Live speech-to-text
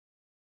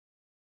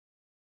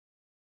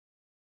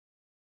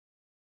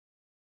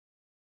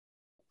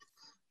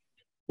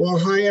Well,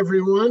 hi,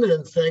 everyone,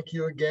 and thank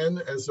you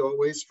again, as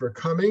always, for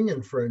coming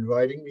and for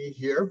inviting me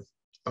here.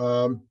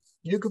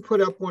 You could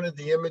put up one of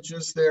the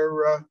images there,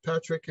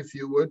 Patrick, if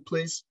you would,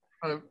 please.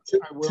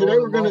 Today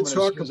we're going to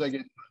talk.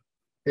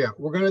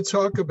 We're going to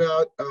talk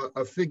about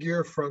a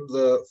figure from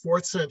the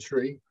 4th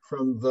century,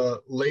 from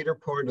the later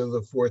part of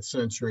the 4th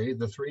century,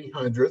 the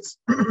 300s.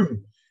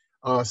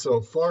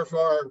 So far,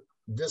 far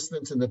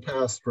distant in the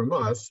past from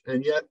us,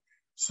 and yet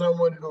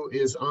someone who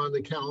is on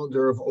the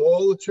calendar of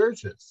all the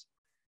churches.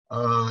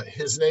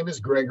 His name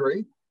is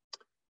Gregory.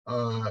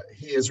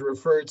 He is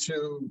referred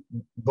to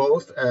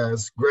both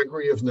as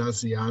Gregory of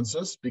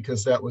Nazianzus,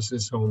 because that was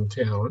his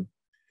hometown,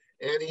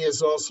 and he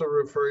is also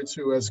referred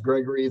to as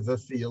Gregory the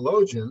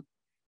Theologian,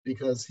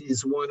 because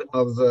he's one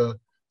of the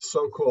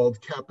so-called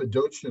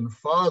Cappadocian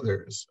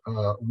fathers,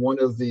 one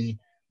of the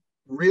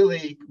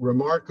really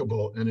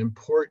remarkable and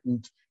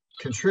important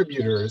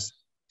contributors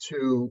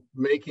to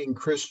making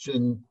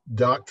Christian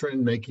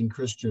doctrine, making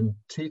Christian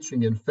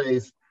teaching and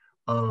faith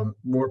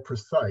more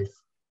precise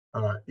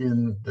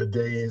in the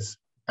days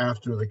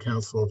after the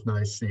Council of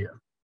Nicaea.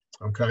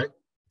 Okay,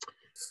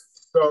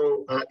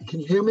 so can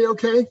you hear me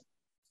okay?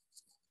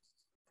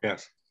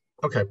 Yes.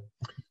 Okay,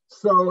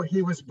 so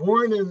he was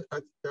born in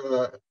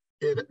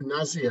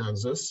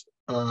Nazianzus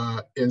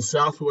in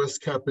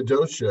southwest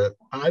Cappadocia.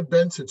 I've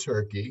been to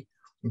Turkey,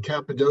 and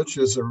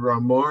Cappadocia is a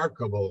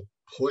remarkable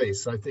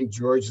place. I think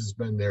George has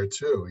been there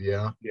too,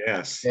 yeah?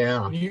 Yes.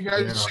 Yeah. Can you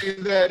guys see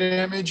that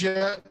image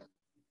yet?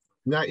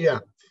 Not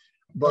yet.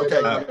 But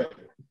Okay.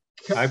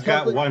 I've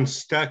got one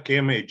stuck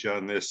image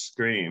on this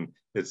screen.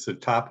 It's the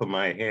top of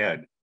my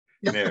head.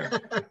 There.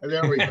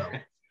 There we go.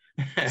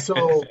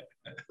 So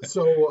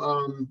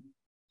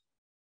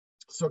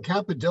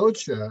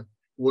Cappadocia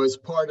was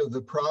part of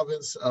the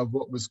province of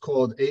what was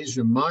called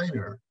Asia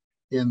Minor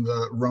in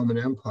the Roman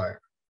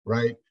Empire,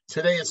 right?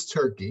 Today it's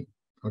Turkey,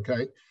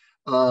 okay?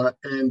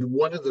 And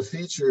one of the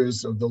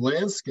features of the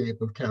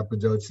landscape of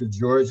Cappadocia,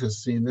 George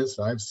has seen this,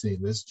 I've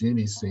seen this,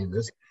 Jeannie's seen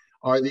this,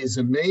 are these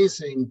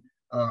amazing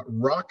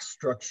rock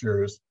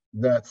structures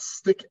that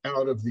stick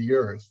out of the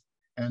earth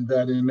and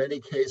that in many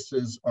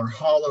cases are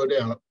hollowed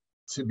out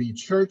to be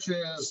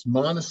churches,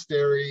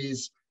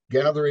 monasteries,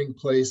 gathering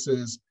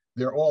places.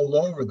 They're all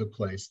over the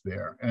place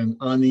there. And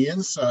on the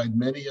inside,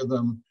 many of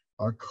them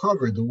are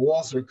covered. The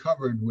walls are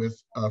covered with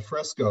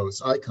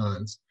frescoes,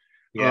 icons.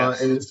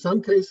 Yes. And in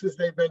some cases,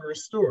 they've been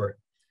restored.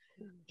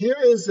 Here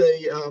is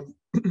a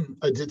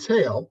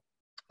detail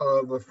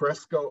of a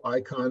fresco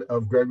icon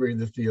of Gregory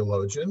the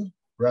Theologian,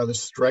 rather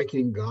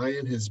striking guy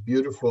in his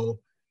beautiful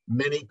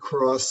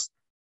many-crossed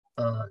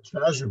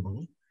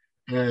chasuble.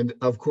 And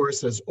of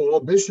course, as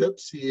all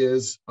bishops, he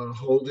is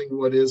holding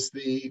what is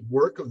the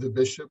work of the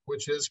bishop,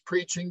 which is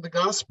preaching the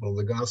gospel.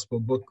 The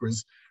gospel book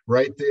is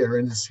right there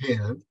in his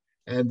hand.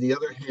 And the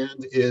other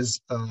hand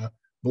is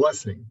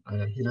blessing.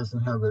 He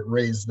doesn't have it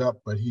raised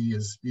up, but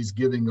he's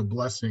giving a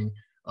blessing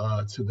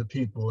to the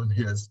people in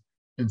his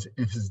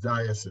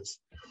diocese.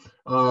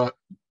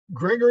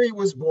 Gregory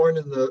was born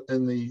in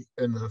the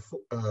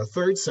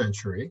 3rd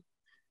century,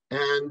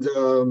 and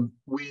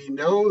we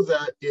know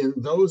that in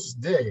those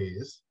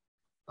days,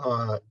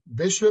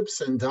 bishops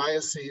and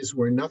dioceses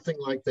were nothing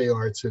like they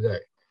are today.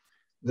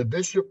 The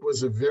bishop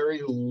was a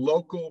very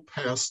local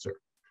pastor.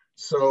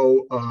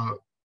 So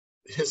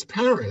his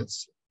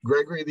parents,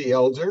 Gregory the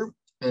Elder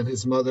and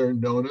his mother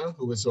Nona,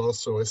 who is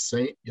also a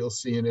saint, you'll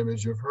see an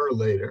image of her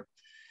later,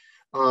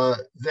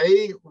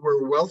 they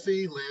were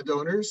wealthy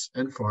landowners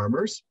and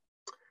farmers.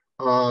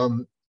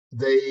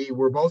 They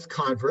were both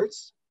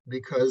converts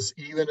because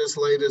even as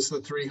late as the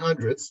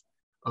 300s,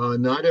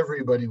 not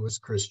everybody was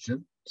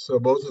Christian. So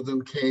both of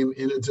them came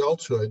in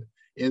adulthood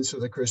into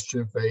the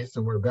Christian faith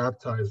and were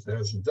baptized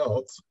as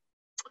adults.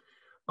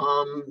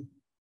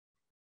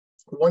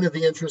 One of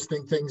the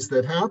interesting things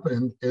that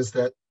happened is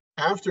that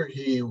after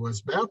he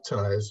was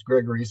baptized,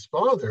 Gregory's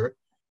father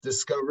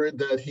discovered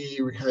that he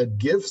had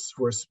gifts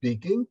for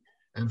speaking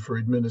and for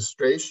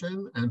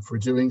administration and for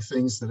doing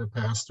things that a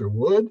pastor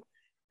would,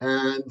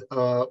 and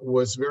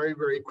was very,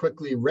 very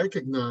quickly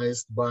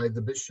recognized by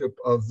the bishop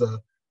of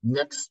the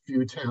next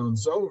few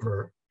towns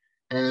over.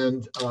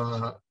 And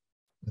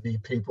the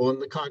people in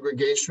the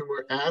congregation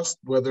were asked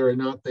whether or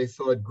not they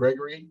thought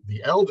Gregory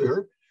the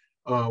Elder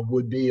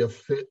would be a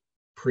fit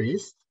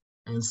priest.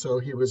 And so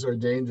he was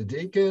ordained a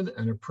deacon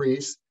and a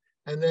priest.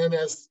 And then,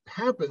 as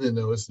happened in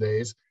those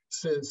days,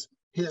 since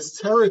his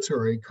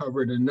territory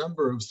covered a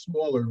number of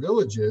smaller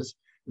villages,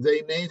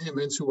 they made him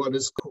into what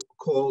is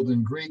called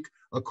in Greek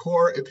a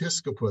cor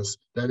episcopus,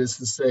 that is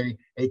to say,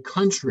 a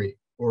country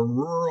or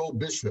rural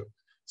bishop.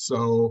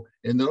 So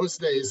in those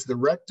days, the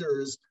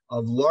rectors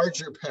of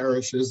larger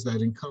parishes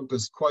that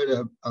encompassed quite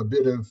a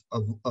bit of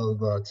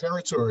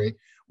territory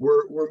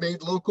were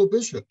made local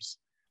bishops.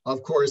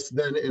 Of course,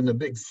 then in the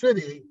big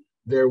city,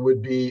 there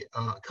would be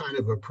kind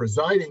of a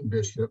presiding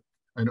bishop,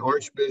 an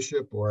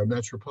archbishop or a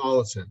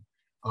metropolitan.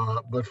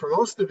 But for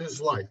most of his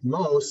life,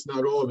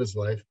 not all of his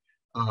life,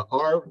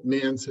 our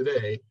man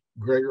today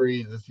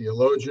Gregory the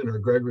Theologian, or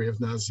Gregory of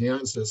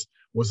Nazianzus,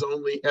 was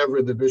only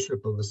ever the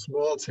bishop of a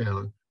small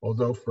town,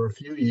 although for a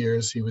few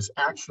years he was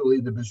actually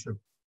the bishop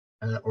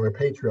or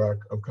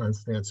patriarch of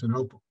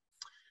Constantinople.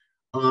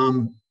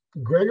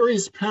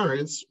 Gregory's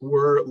parents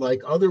were,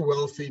 like other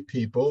wealthy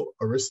people,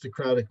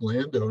 aristocratic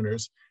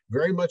landowners,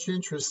 very much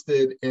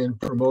interested in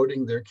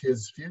promoting their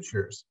kids'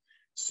 futures.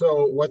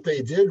 So what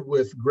they did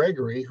with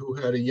Gregory, who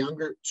had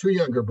two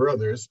younger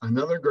brothers,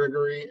 another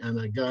Gregory and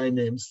a guy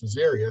named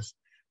Caesarius,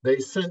 they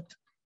sent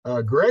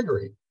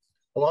Gregory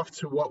off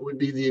to what would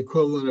be the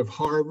equivalent of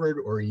Harvard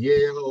or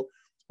Yale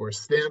or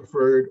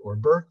Stanford or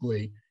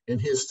Berkeley in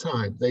his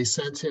time. They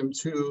sent him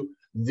to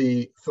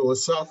the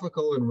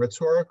philosophical and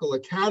rhetorical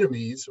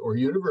academies or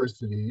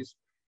universities,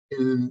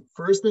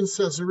 first in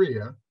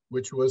Caesarea,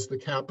 which was the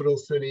capital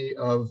city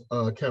of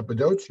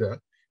Cappadocia,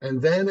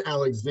 and then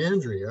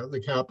Alexandria,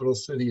 the capital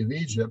city of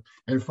Egypt,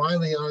 and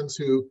finally on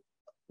to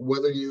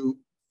whether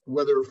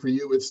for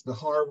you it's the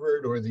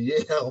Harvard or the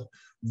Yale,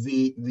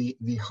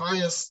 the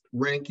highest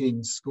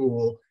ranking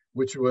school,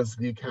 which was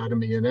the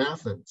Academy in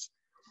Athens.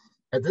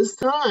 At this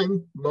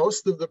time,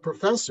 most of the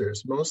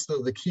professors, most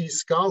of the key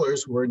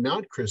scholars were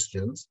not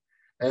Christians,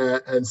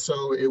 and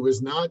so it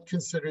was not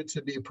considered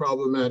to be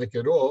problematic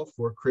at all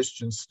for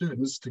Christian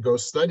students to go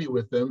study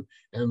with them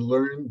and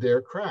learn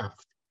their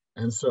craft.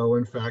 And so,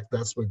 in fact,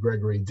 that's what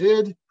Gregory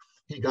did.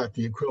 He got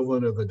the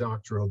equivalent of a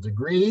doctoral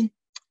degree,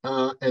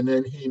 and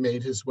then he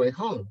made his way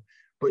home.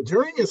 But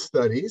during his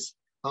studies,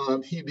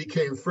 he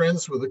became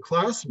friends with a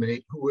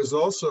classmate who was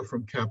also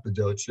from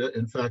Cappadocia,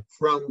 in fact,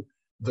 from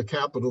the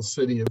capital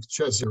city of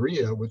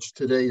Caesarea, which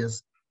today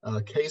is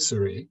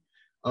Caesarea,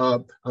 a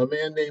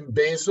man named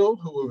Basil,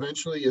 who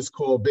eventually is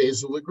called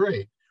Basil the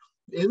Great.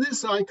 In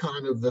this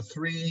icon of the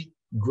three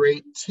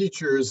great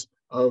teachers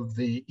of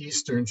the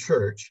Eastern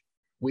Church,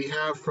 we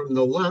have from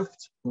the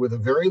left, with a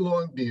very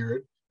long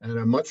beard and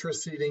a much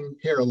receding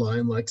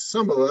hairline, like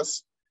some of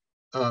us,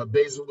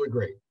 Basil the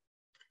Great.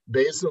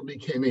 Basil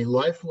became a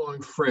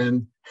lifelong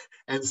friend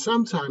and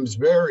sometimes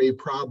very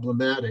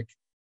problematic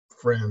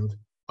friend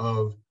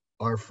of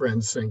our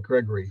friend St.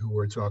 Gregory, who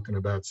we're talking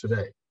about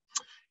today.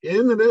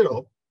 In the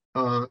middle,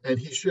 and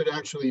he should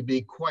actually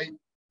be quite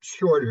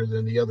shorter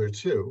than the other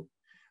two,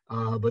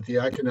 but the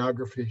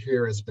iconography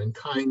here has been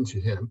kind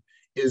to him,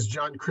 is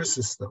John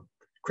Chrysostom.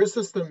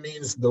 Chrysostom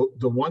means the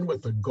one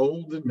with the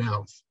golden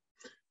mouth.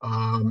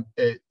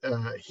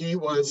 He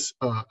was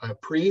a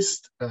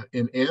priest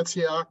in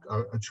Antioch,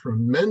 a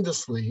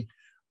tremendously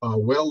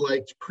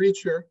well-liked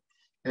preacher,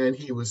 and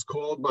he was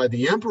called by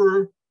the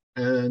emperor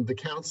and the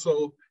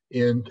council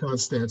in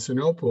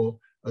Constantinople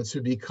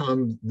to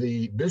become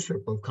the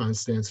bishop of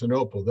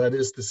Constantinople. That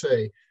is to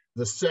say,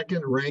 the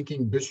second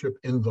ranking bishop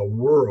in the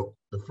world.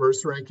 The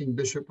first ranking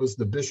bishop was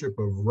the Bishop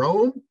of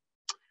Rome,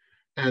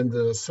 and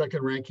the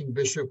second ranking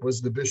bishop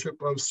was the Bishop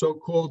of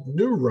so-called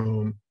New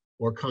Rome,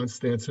 or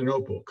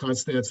Constantinople.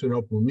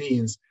 Constantinople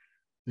means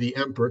the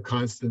Emperor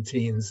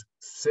Constantine's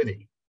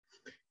city.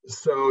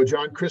 So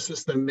John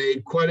Chrysostom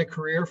made quite a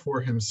career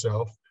for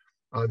himself.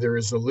 There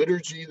is a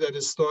liturgy that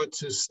is thought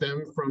to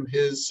stem from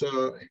his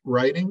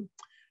writing.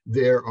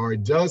 There are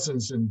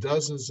dozens and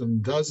dozens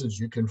and dozens,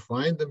 you can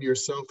find them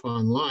yourself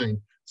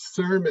online,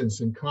 sermons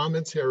and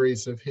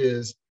commentaries of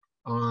his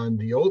on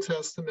the Old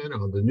Testament,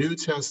 on the New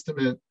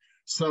Testament,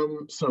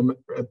 some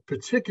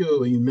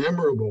particularly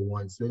memorable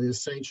ones. It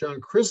is St.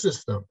 John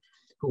Chrysostom,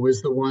 who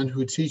is the one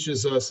who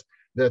teaches us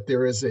that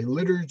there is a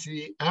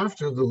liturgy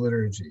after the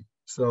liturgy.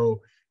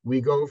 So we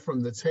go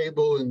from the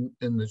table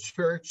in the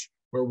church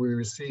where we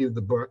receive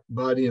the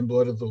body and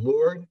blood of the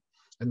Lord.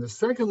 And the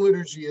second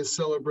liturgy is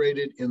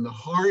celebrated in the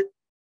heart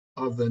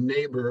of the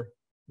neighbor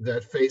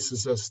that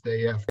faces us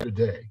day after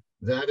day.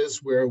 That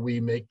is where we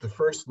make the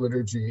first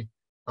liturgy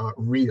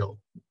real,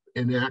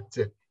 enact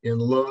it in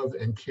love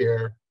and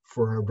care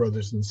for our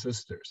brothers and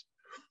sisters.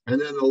 And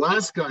then the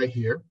last guy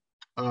here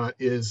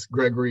is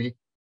Gregory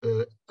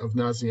of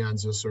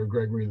Nazianzus, or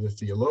Gregory the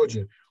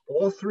Theologian.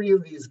 All three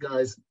of these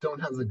guys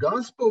don't have the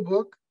gospel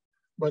book,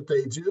 but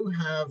they do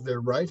have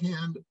their right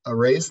hand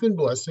raised in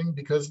blessing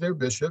because they're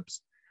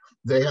bishops.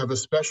 They have a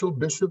special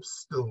bishop's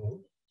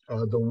stool,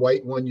 the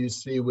white one you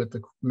see with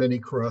the many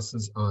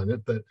crosses on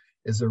it, that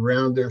is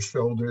around their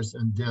shoulders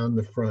and down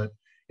the front.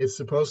 It's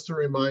supposed to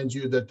remind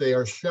you that they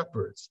are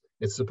shepherds.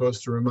 It's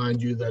supposed to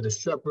remind you that a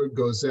shepherd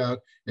goes out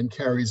and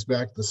carries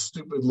back the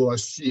stupid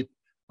lost sheep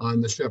on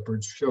the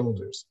shepherd's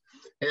shoulders.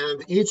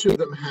 And each of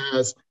them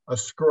has a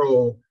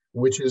scroll,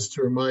 which is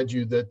to remind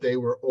you that they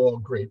were all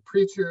great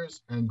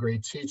preachers and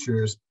great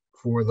teachers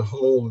for the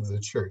whole of the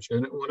church.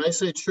 And when I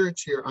say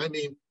church here, I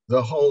mean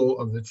the whole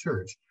of the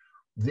church.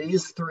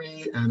 These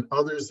three and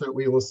others that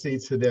we will see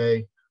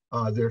today,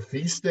 their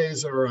feast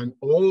days are on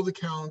all the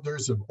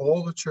calendars of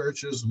all the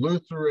churches,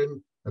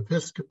 Lutheran,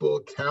 Episcopal,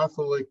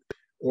 Catholic,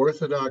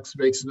 Orthodox,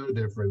 makes no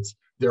difference.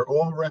 They're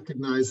all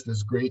recognized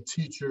as great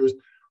teachers.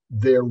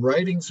 Their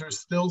writings are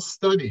still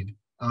studied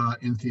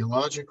in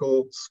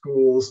theological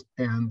schools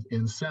and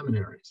in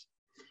seminaries.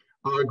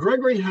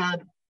 Gregory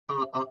had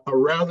a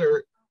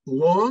rather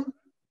long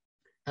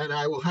and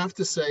I will have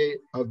to say,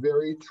 a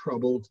very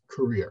troubled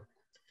career.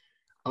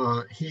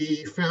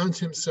 He found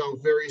himself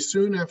very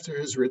soon after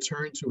his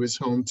return to his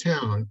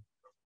hometown,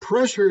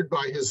 pressured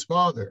by his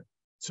father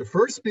to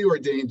first be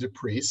ordained a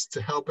priest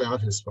to help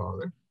out his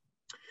father,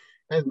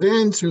 and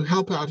then to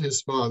help out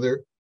his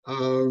father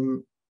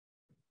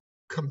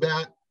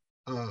combat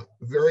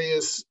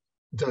various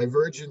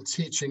divergent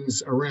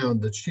teachings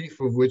around, the chief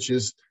of which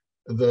is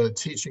the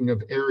teaching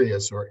of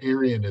Arius or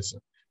Arianism.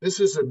 This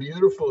is a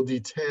beautiful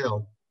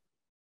detail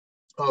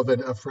of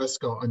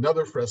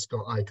another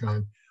fresco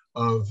icon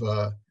of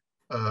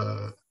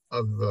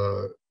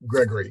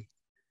Gregory.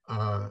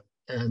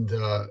 And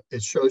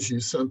it shows you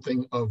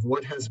something of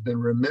what has been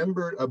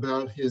remembered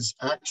about his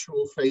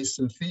actual face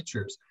and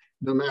features.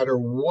 No matter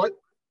what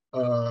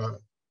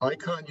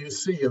icon you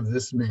see of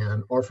this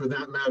man, or for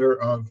that matter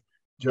of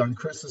John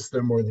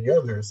Chrysostom or the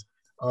others,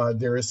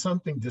 there is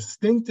something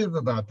distinctive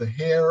about the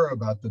hair,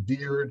 about the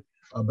beard,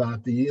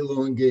 about the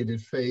elongated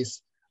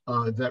face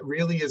that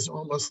really is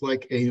almost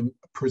like a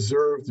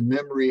preserved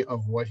memory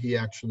of what he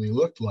actually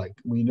looked like.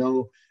 We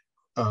know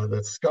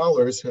that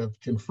scholars have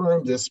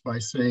confirmed this by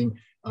saying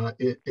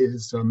it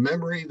is a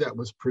memory that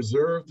was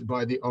preserved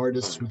by the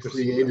artists who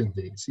created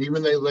these.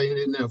 Even they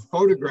didn't have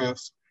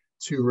photographs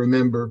to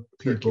remember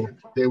people.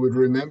 They would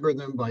remember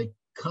them by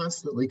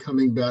constantly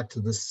coming back to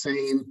the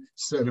same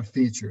set of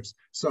features.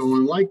 So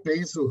unlike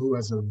Basil, who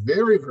has a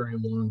very, very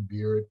long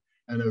beard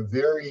and a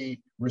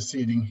very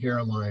receding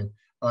hairline,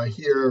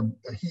 here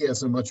he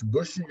has a much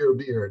bushier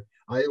beard.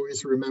 I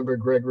always remember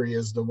Gregory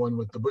as the one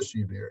with the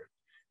bushy beard.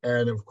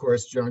 And of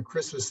course, John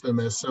Chrysostom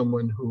as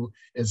someone who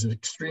is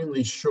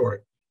extremely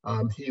short.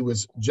 He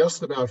was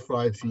just about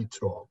 5 feet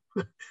tall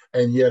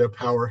and yet a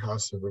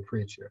powerhouse of a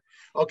preacher.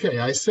 Okay,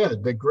 I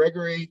said that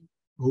Gregory,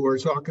 who we're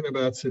talking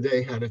about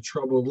today, had a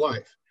troubled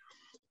life.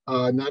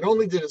 Not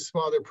only did his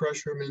father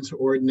pressure him into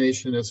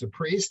ordination as a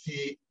priest,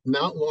 he,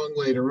 not long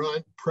later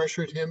on,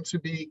 pressured him to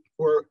be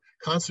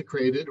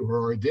consecrated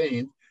or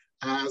ordained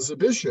as a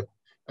bishop.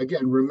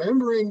 Again,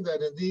 remembering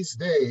that in these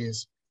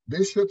days,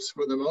 bishops,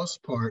 for the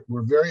most part,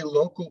 were very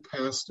local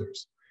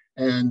pastors.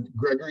 And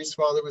Gregory's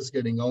father was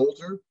getting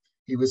older.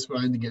 He was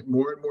finding it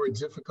more and more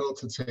difficult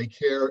to take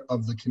care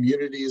of the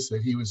communities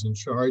that he was in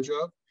charge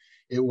of.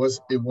 It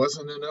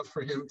wasn't enough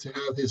for him to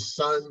have his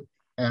son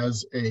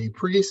as a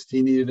priest.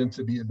 He needed him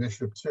to be a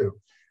bishop too.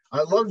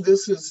 I love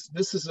this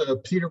is a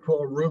Peter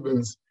Paul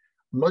Rubens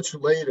much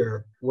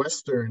later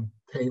Western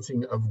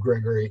painting of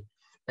Gregory.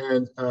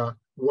 And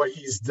what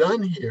he's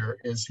done here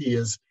is he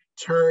has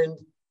turned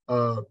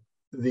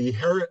the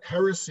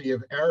heresy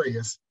of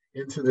Arius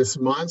into this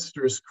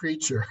monstrous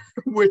creature,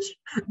 which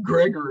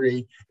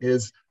Gregory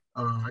is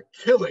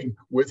killing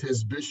with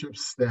his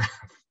bishop's staff.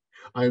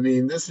 I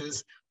mean, this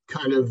is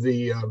kind of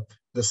the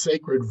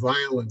sacred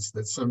violence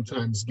that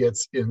sometimes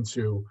gets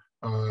into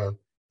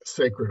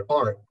sacred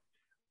art.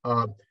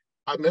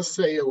 I must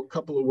say a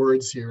couple of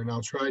words here, and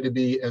I'll try to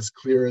be as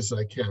clear as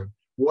I can.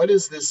 What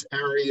is this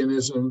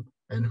Arianism,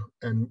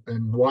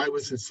 and why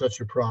was it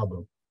such a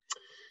problem?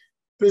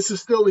 This is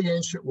still the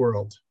ancient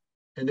world.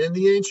 And in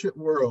the ancient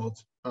world,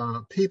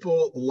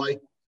 people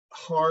like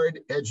hard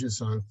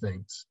edges on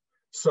things.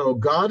 So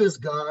God is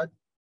God,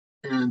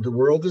 and the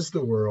world is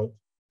the world.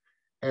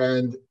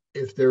 And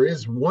if there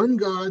is one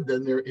God,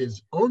 then there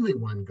is only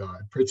one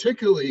God,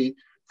 particularly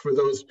for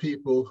those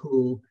people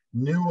who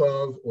knew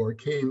of or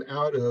came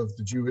out of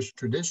the Jewish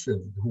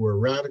tradition, who were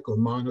radical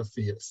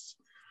monotheists.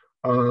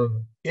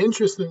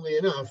 Interestingly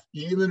enough,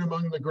 even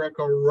among the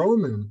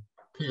Greco-Roman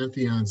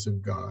pantheons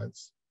of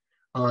gods,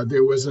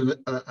 there was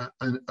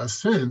a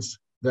sense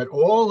that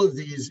all of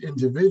these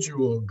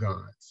individual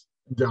gods,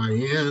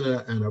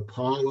 Diana and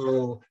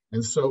Apollo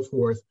and so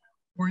forth,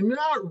 were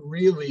not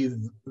really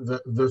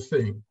the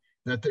thing,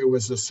 that there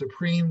was a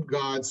supreme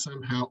God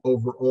somehow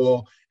over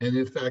all. And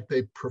in fact,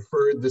 they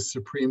preferred the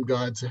supreme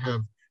God to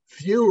have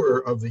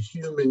fewer of the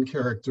human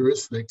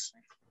characteristics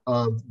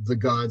of the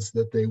gods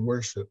that they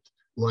worshiped,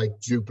 like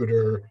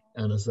Jupiter,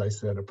 and as I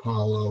said,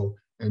 Apollo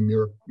and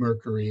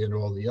Mercury and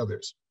all the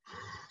others.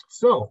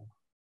 So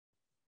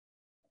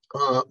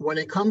when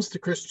it comes to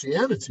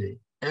Christianity,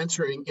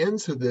 entering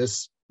into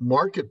this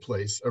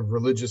marketplace of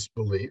religious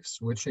beliefs,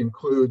 which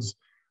includes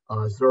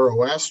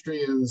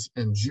Zoroastrians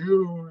and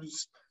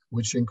Jews,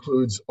 which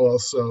includes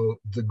also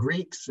the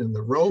Greeks and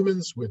the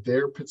Romans with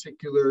their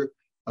particular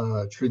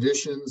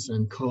traditions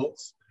and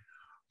cults,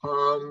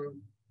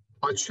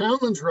 a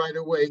challenge right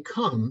away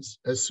comes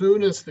as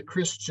soon as the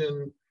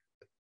Christian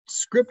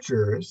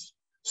scriptures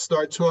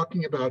start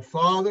talking about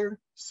Father,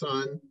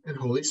 Son, and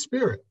Holy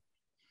Spirit.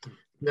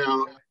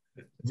 Now,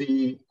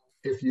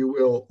 if you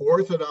will,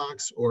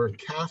 Orthodox or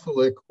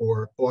Catholic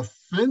or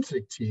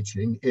authentic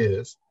teaching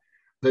is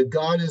that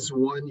God is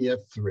one yet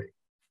three,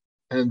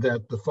 and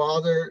that the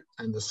Father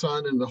and the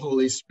Son and the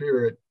Holy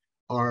Spirit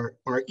are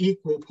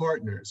equal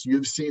partners.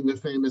 You've seen the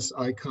famous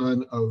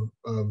icon of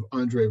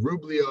Andrei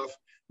Rublev,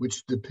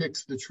 which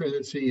depicts the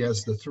Trinity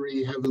as the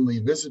three heavenly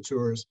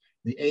visitors,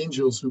 the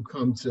angels who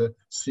come to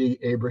see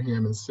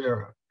Abraham and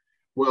Sarah.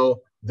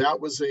 Well, that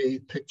was a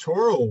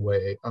pictorial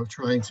way of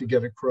trying to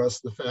get across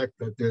the fact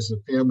that there's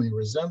a family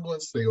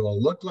resemblance. They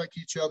all look like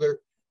each other.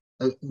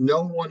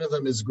 No one of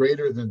them is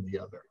greater than the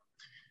other.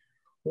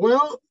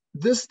 Well,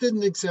 this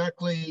didn't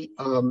exactly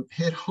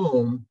hit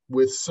home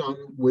with some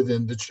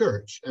within the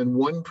church. And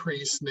one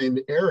priest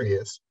named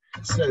Arius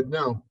said,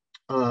 no,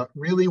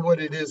 really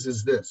what it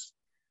is this,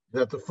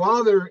 that the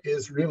Father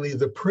is really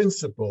the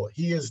principal.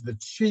 He is the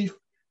chief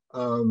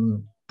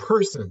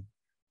person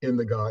in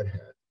the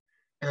Godhead.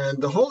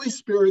 And the Holy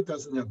Spirit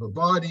doesn't have a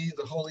body.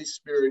 The Holy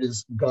Spirit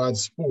is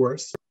God's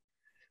force.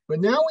 But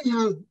now we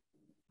have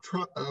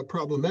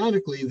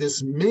problematically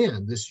this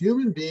man, this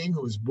human being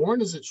who was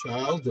born as a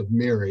child of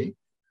Mary,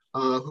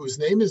 whose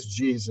name is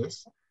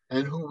Jesus,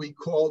 and who we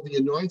call the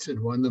Anointed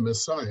One, the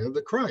Messiah,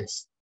 the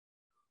Christ.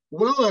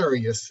 Well,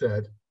 Arius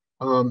said,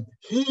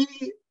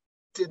 he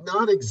did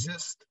not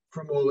exist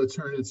from all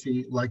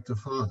eternity like the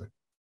Father.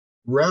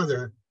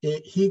 Rather,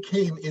 he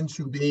came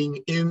into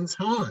being in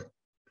time.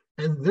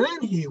 And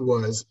then he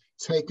was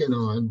taken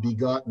on,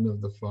 begotten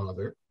of the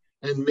Father,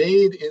 and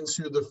made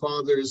into the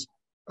Father's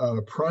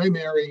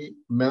primary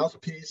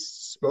mouthpiece,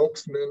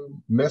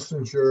 spokesman,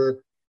 messenger.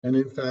 And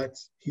in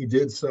fact, he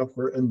did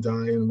suffer and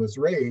die and was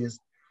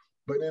raised.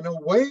 But in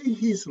a way,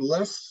 he's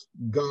less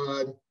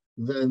God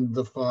than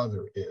the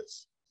Father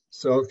is.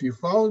 So if you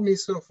followed me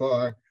so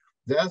far,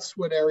 that's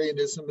what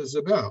Arianism is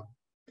about.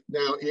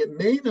 Now, it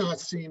may not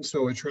seem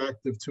so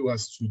attractive to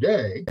us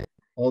today,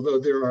 although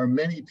there are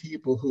many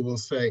people who will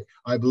say,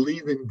 I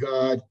believe in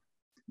God,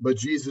 but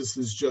Jesus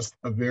is just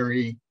a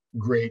very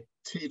great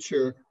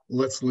teacher.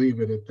 Let's leave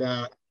it at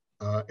that.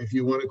 If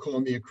you want to call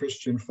me a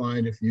Christian,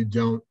 fine. If you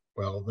don't,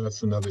 well,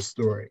 that's another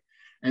story.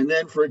 And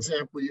then, for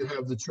example, you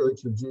have the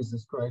Church of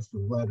Jesus Christ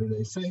of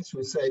Latter-day Saints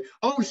who say,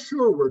 oh,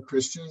 sure, we're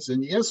Christians.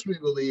 And yes, we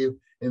believe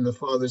in the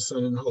Father,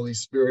 Son, and Holy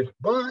Spirit,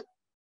 but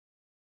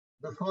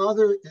the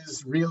Father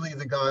is really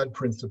the God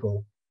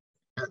principle.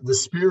 The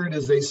Spirit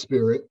is a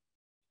spirit.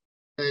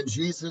 And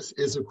Jesus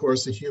is, of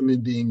course, a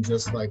human being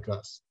just like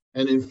us.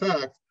 And in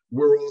fact,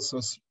 we're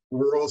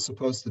all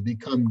supposed to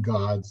become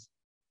gods,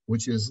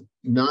 which is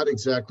not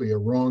exactly a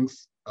wrong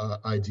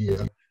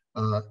idea.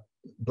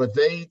 But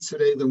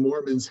today, the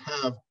Mormons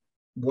have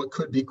what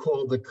could be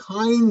called the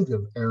kind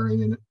of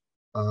Arian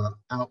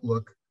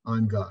outlook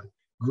on God.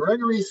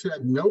 Gregory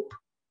said, nope,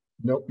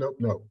 nope, nope,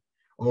 nope.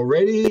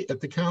 Already at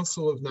the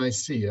Council of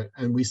Nicaea,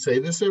 and we say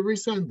this every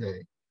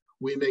Sunday,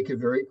 we make it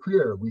very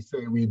clear. We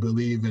say we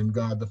believe in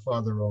God the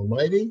Father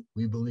Almighty.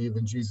 We believe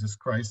in Jesus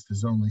Christ,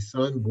 his only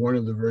Son, born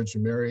of the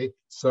Virgin Mary,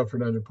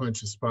 suffered under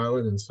Pontius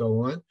Pilate, and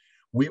so on.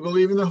 We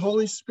believe in the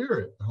Holy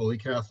Spirit, the Holy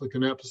Catholic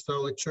and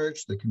Apostolic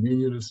Church, the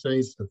communion of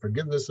saints, the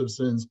forgiveness of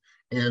sins,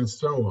 and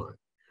so on.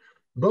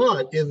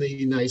 But in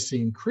the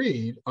Nicene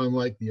Creed,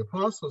 unlike the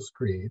Apostles'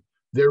 Creed,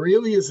 there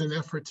really is an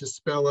effort to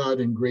spell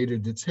out in greater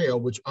detail,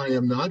 which I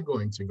am not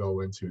going to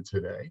go into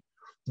today,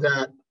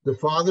 that the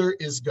Father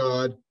is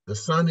God, the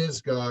Son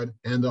is God,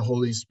 and the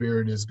Holy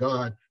Spirit is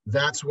God.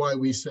 That's why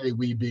we say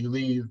we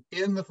believe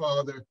in the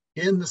Father,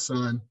 in the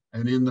Son,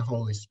 and in the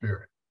Holy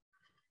Spirit.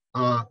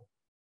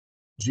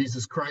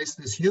 Jesus Christ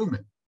is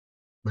human,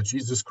 but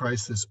Jesus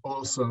Christ is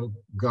also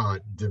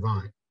God,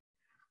 divine.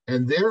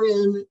 And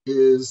therein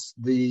is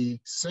the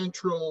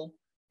central,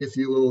 if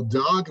you will,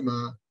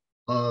 dogma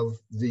of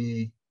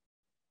the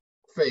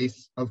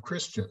faith of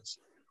Christians,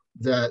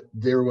 that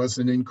there was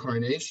an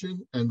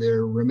incarnation and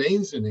there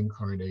remains an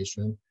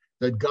incarnation,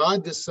 that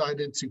God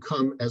decided to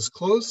come as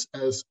close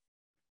as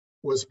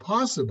was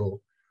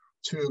possible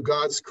to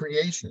God's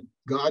creation.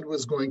 God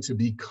was going to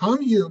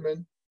become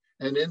human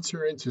and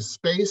enter into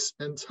space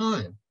and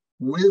time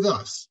with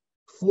us,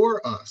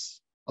 for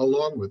us,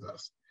 along with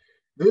us.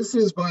 This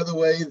is, by the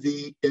way,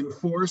 the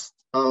enforced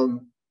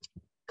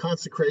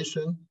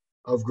consecration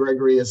of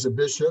Gregory as a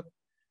bishop.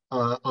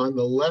 On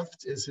the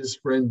left is his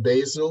friend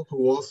Basil,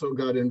 who also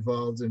got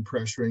involved in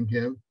pressuring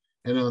him.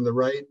 And on the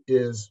right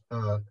is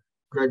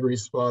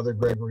Gregory's father,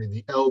 Gregory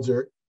the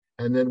Elder.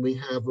 And then we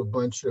have a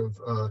bunch of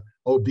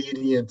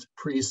obedient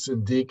priests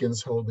and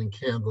deacons holding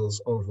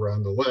candles over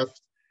on the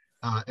left.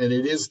 And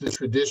it is the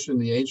tradition,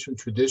 the ancient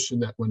tradition,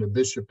 that when a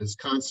bishop is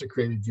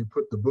consecrated, you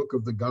put the book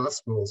of the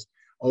Gospels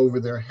over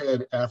their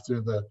head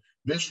after the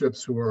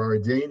bishops who are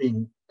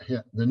ordaining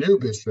the new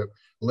bishop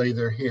lay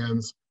their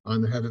hands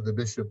on the head of the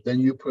bishop. Then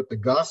you put the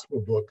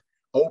gospel book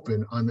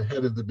open on the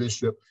head of the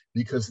bishop,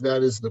 because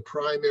that is the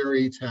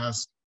primary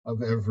task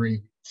of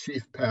every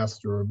chief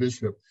pastor or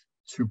bishop,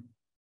 to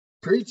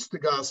preach the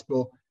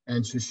gospel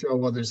and to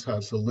show others how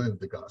to live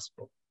the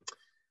gospel.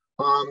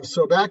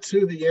 So back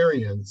to the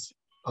Arians.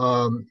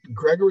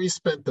 Gregory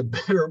spent the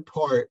better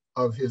part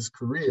of his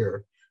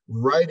career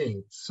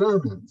writing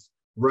sermons,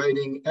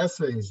 writing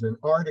essays and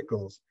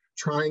articles,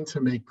 trying to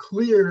make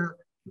clear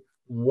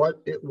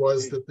what it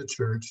was that the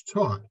church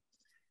taught.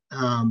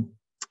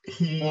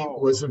 He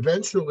was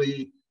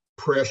eventually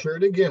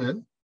pressured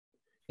again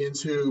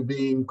into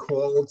being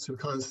called to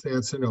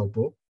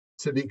Constantinople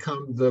to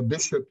become the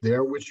bishop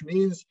there, which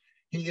means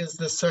he is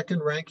the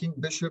second ranking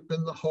bishop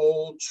in the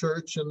whole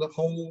church and the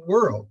whole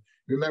world.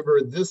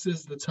 Remember, this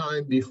is the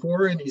time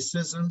before any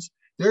schisms.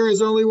 There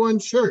is only one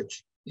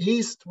church,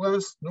 east,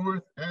 west,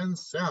 north, and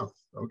south,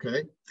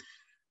 okay?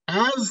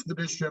 As the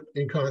bishop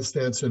in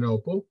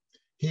Constantinople,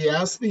 he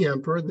asked the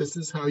emperor, this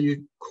is how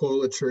you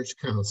call a church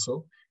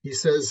council. He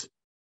says,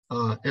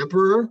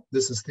 Emperor,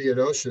 this is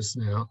Theodosius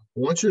now, I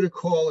want you to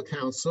call a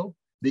council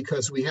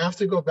because we have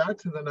to go back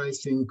to the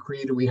Nicene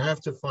Creed and we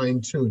have to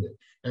fine tune it.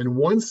 And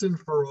once and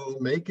for all,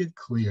 make it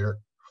clear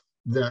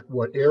that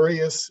what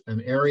Arius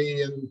and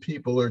Arian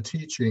people are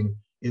teaching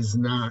is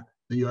not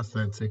the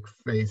authentic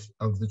faith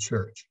of the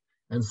church.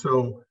 And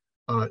so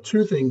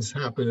two things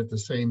happen at the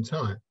same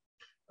time.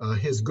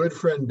 His good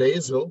friend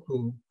Basil,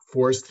 who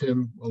forced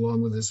him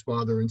along with his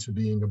father into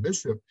being a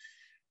bishop,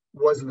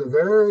 was the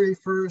very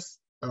first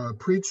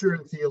preacher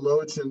and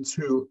theologian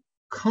to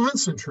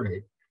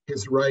concentrate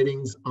his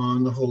writings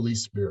on the Holy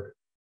Spirit.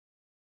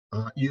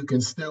 You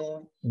can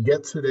still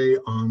get today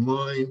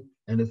online,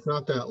 and it's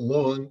not that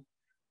long.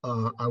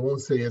 I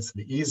won't say it's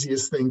the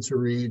easiest thing to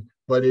read,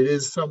 but it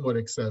is somewhat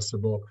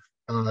accessible.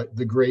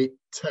 The great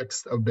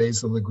text of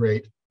Basil the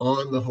Great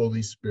on the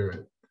Holy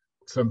Spirit,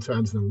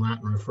 sometimes in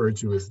Latin referred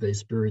to as De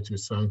Spiritu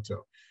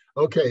Sancto.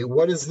 Okay,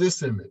 what is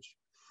this image?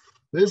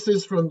 This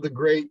is from the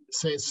great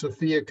St.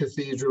 Sophia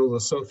Cathedral, the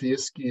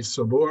Sofievsky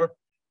Sobor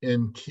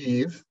in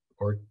Kiev,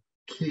 or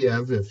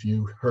Kiev, if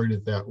you heard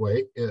it that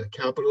way,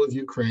 capital of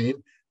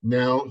Ukraine,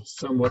 now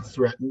somewhat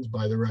threatened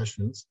by the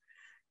Russians.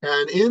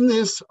 And in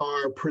this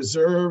are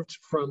preserved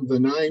from the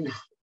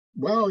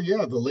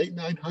late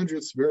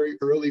 900s, very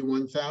early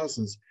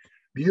 1000s,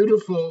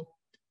 beautiful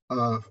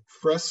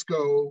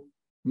fresco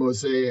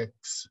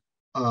mosaics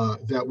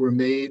that were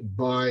made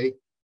by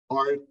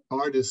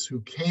artists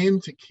who came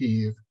to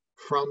Kiev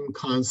from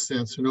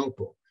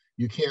Constantinople.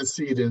 You can't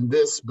see it in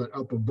this, but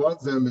up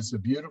above them is a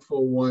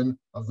beautiful one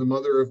of the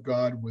Mother of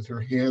God with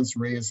her hands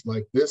raised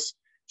like this.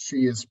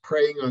 She is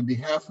praying on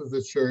behalf of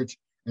the church,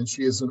 and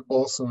she is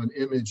also an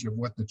image of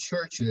what the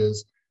church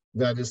is.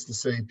 That is to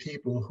say,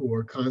 people who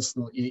are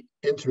constantly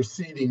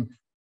interceding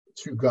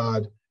to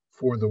God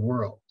for the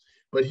world.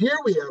 But here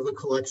we have a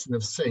collection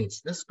of saints.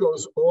 This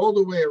goes all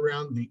the way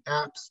around the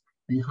apse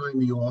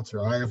behind the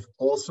altar. I have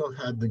also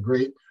had the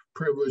great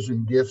privilege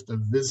and gift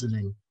of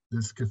visiting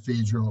this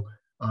cathedral,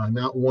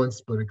 not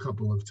once, but a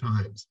couple of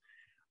times.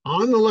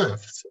 On the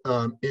left,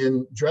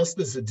 dressed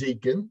as a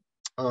deacon,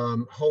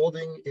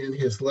 holding in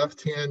his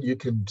left hand, you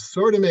can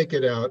sort of make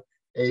it out,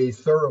 a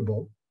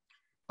thurible,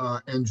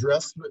 and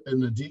dressed in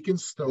the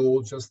deacon's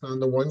stole just on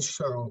the one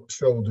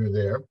shoulder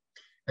there,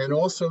 and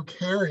also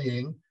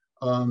carrying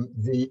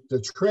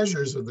the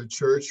treasures of the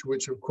church,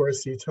 which of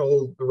course he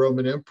told the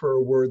Roman emperor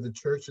were the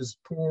church's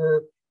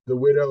poor, the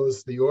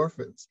widows, the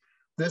orphans.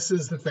 This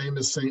is the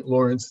famous St.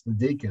 Lawrence the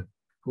Deacon,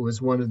 who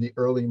was one of the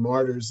early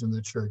martyrs in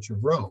the Church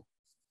of Rome.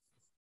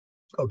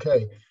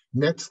 Okay,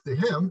 next to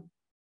him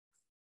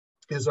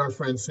is our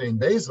friend St.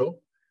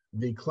 Basil,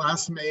 the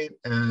classmate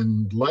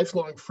and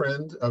lifelong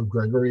friend of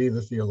Gregory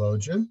the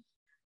Theologian,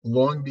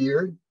 long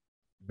beard,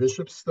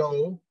 bishop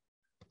stole,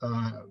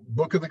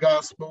 book of the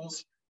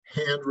Gospels,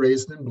 hand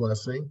raised in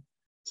blessing.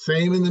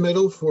 Same in the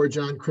middle for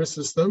John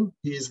Chrysostom.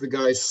 He's the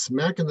guy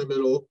smack in the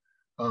middle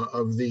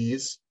of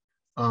these.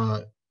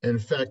 In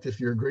fact,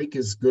 if your Greek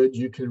is good,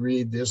 you can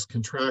read this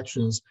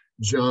contractions,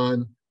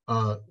 John,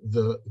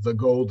 the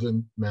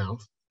golden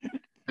mouth.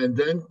 And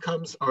then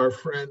comes our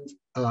friend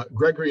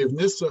Gregory of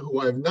Nyssa, who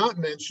I have not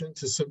mentioned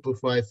to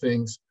simplify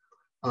things.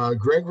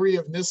 Gregory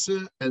of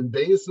Nyssa and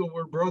Basil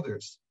were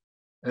brothers.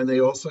 And they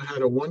also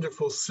had a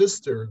wonderful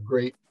sister,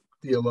 great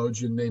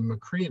theologian named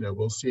Macrina.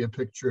 We'll see a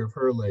picture of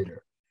her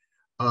later.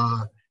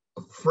 A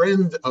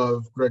friend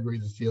of Gregory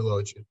the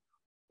Theologian.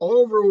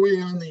 Over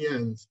way on the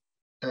end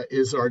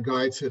is our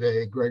guy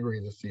today, Gregory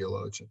the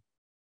Theologian.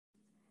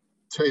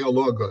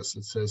 Theologos,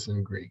 it says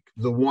in Greek.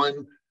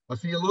 A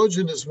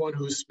theologian is one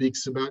who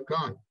speaks about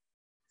God.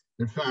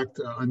 In fact,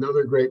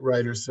 another great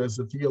writer says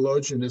a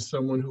theologian is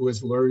someone who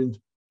has learned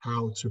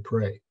how to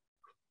pray.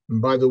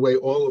 And by the way,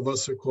 all of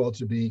us are called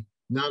to be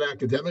not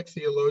academic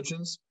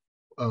theologians.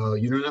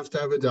 You don't have to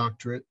have a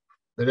doctorate,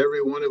 but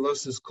every one of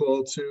us is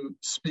called to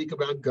speak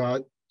about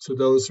God to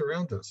those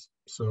around us.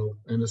 So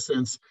in a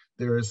sense,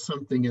 there is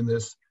something in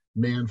this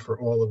man for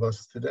all of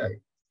us today.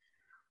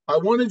 I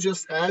want to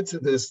just add to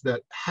this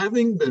that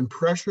having been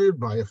pressured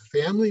by a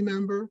family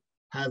member,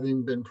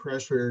 having been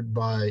pressured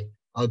by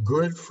a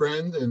good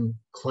friend and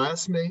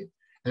classmate,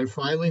 and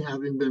finally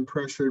having been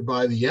pressured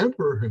by the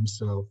emperor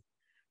himself,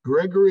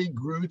 Gregory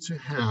grew to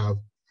have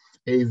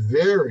a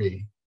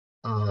very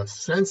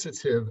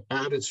sensitive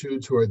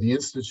attitude toward the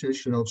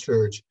institutional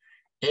church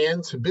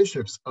and to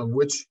bishops, of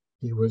which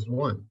he was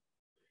one.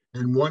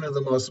 And one of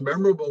the most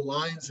memorable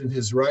lines in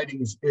his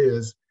writings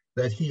is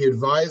that he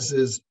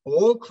advises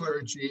all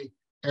clergy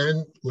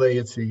and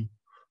laity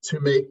to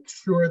make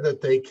sure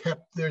that they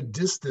kept their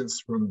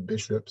distance from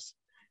bishops,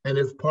 and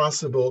if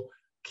possible,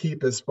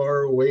 keep as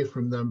far away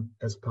from them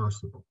as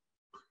possible.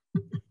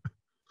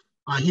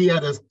 He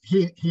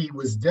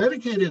was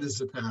dedicated as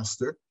a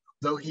pastor,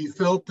 though he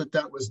felt that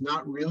that was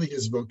not really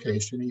his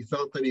vocation. He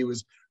felt that he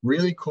was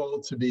really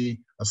called to be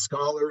a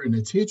scholar and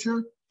a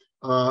teacher,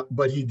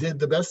 but he did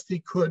the best he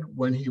could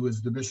when he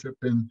was the bishop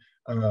in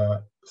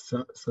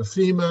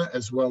Sasima,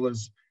 as well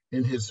as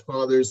in his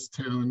father's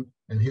town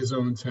and his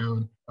own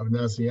town of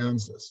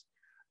Nazianzus.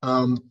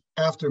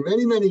 After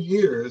many, many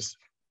years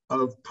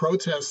of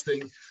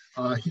protesting,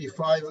 he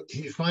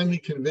finally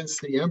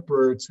convinced the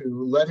emperor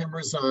to let him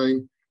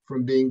resign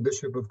from being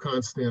Bishop of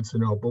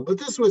Constantinople. But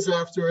this was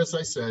after, as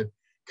I said,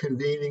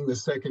 convening the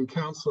Second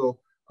Council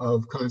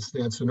of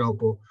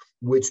Constantinople,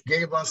 which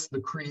gave us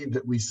the creed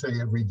that we say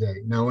every day.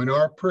 Now, in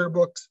our prayer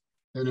books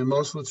and in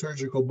most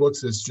liturgical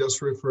books, it's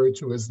just referred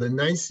to as the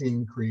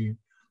Nicene Creed,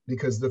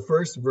 because the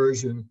first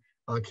version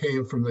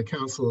came from the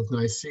Council of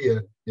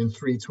Nicaea in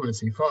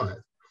 325.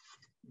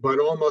 But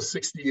almost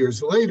 60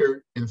 years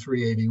later, in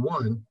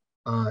 381,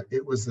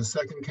 it was the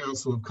Second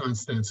Council of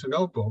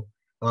Constantinople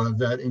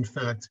that, in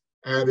fact,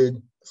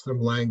 added some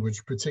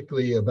language,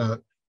 particularly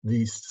about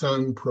the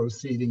Son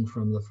proceeding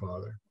from the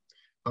Father.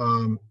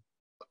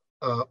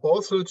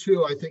 Also,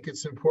 too, I think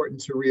it's important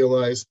to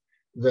realize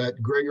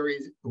that Gregory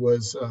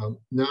was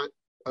not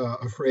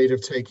afraid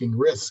of taking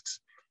risks.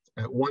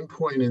 At one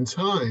point in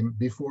time,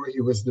 before he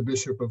was the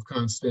Bishop of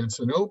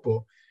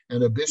Constantinople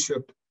and a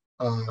bishop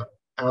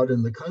out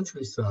in the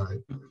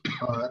countryside,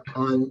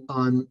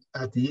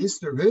 at the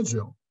Easter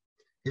Vigil,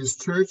 his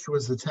church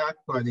was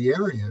attacked by the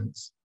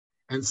Arians,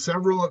 and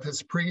several of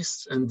his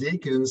priests and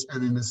deacons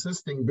and an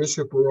assisting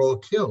bishop were all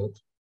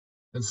killed.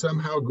 And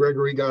somehow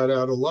Gregory got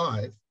out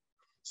alive.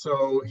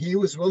 So he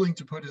was willing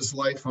to put his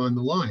life on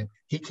the line.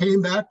 He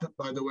came back,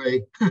 by the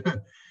way,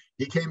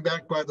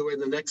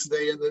 the next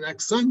day and the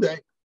next Sunday.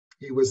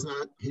 He was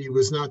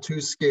not too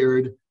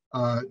scared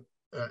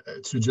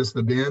to just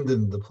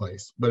abandon the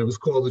place, but it was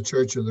called the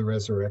Church of the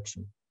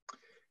Resurrection.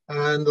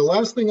 And the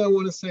last thing I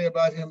want to say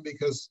about him,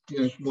 because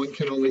one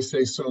can only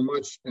say so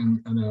much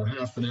in a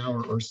half an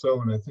hour or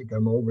so, and I think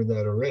I'm over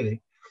that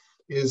already,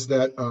 is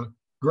that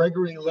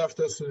Gregory left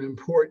us an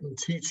important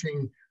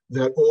teaching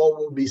that all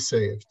will be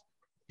saved.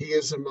 He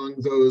is among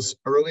those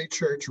early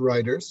church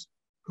writers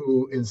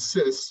who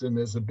insists, and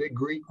there's a big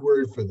Greek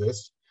word for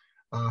this,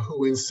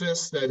 who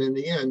insists that in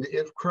the end,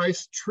 if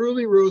Christ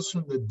truly rose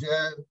from the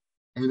dead,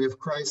 and if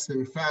Christ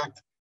in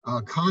fact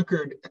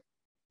conquered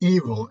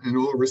evil in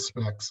all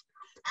respects,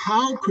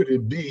 how could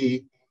it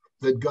be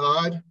that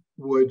God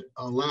would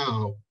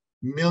allow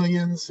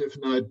millions, if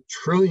not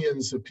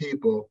trillions of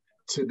people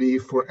to be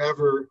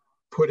forever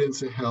put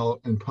into hell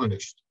and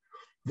punished?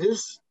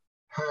 This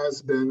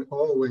has been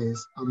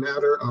always a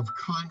matter of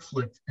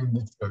conflict in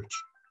the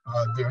church.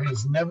 There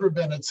has never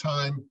been a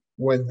time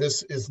when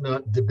this is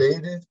not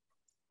debated,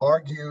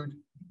 argued,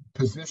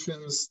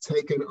 positions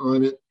taken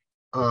on it,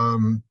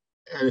 and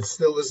it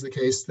still is the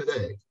case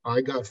today.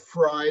 I got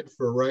fried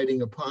for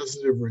writing a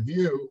positive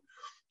review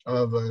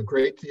of a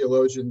great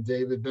theologian,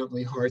 David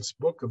Bentley Hart's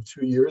book of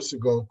 2 years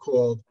ago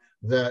called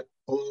That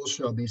All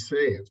Shall Be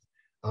Saved.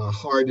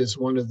 Hart is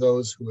one of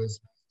those who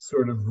is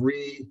sort of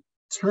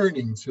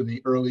returning to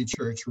the early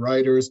church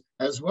writers,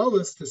 as well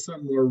as to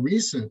some more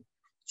recent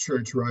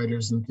church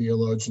writers and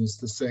theologians,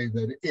 to say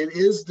that it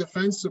is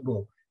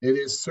defensible. It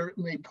is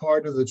certainly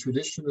part of the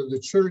tradition of the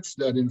church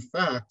that, in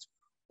fact,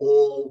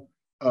 all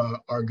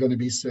are going to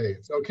be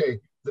saved. Okay,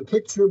 the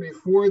picture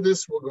before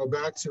this we'll go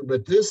back to,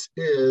 but this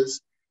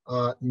is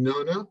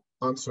Nona.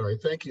 I'm sorry,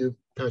 thank you,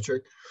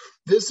 Patrick.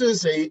 This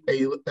is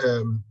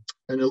an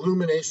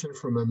illumination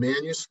from a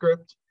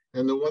manuscript.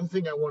 And the one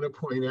thing I want to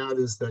point out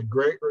is that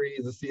Gregory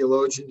the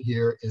Theologian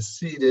here is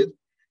seated,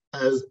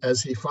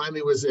 as he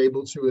finally was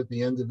able to at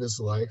the end of his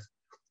life,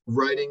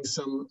 writing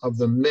some of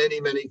the many,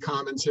 many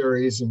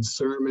commentaries and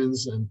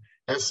sermons and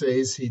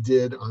essays he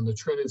did on the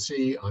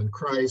Trinity, on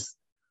Christ,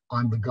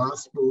 on the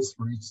Gospels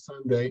for each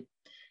Sunday.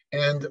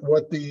 And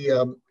what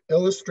the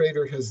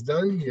illustrator has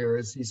done here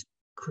is he's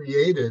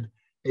created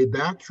a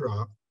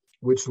backdrop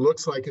which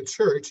looks like a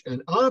church,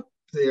 and up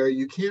there,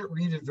 you can't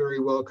read it very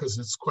well because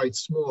it's quite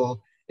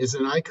small, is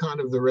an icon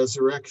of the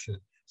resurrection.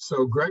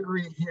 So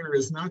Gregory here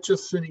is not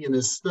just sitting in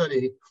his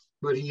study,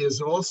 but he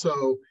is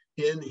also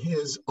in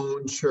his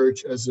own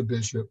church as a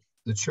bishop,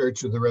 the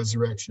Church of the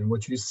Resurrection.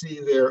 What you see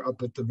there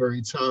up at the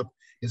very top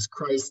is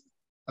Christ,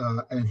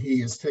 and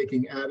he is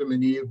taking Adam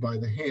and Eve by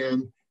the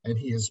hand, and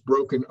he has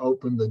broken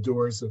open the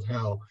doors of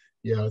hell.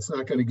 Yeah, it's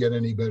not going to get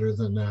any better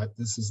than that.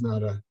 This is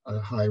not a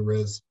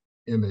high-res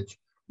image,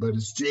 but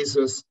it's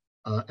Jesus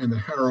and the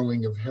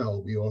harrowing of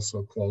hell. We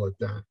also call it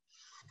that.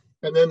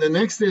 And then the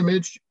next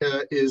image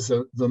is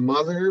the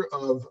mother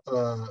of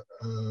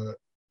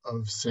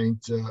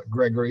Saint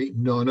Gregory,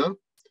 Nona.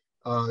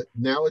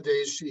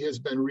 Nowadays, she has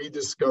been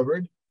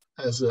rediscovered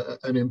as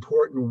an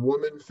important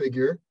woman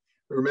figure.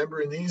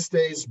 Remember, in these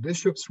days,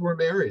 bishops were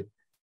married.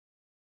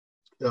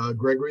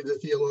 Gregory the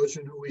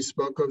Theologian, who we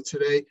spoke of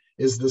today,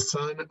 is the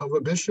son of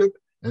a bishop,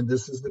 and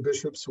this is the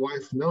bishop's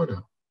wife,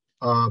 Nona.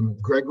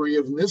 Gregory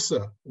of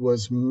Nyssa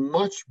was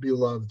much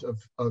beloved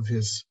of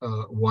his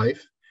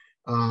wife.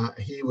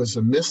 He was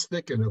a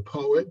mystic and a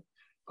poet.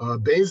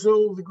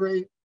 Basil the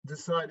Great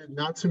decided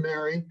not to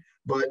marry,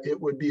 but it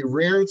would be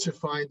rare to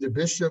find a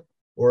bishop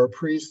or a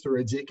priest or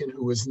a deacon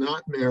who was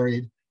not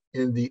married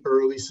in the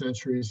early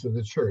centuries of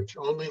the church.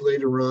 Only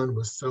later on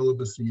was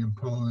celibacy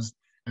imposed,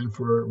 and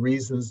for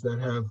reasons that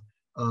have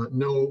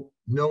no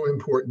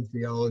important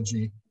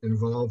theology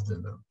involved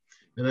in them.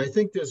 And I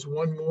think there's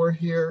one more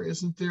here,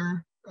 isn't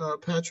there,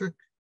 Patrick?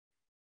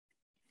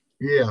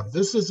 Yeah,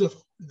 this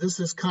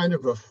is kind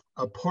of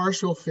a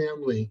partial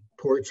family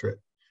portrait.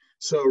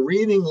 So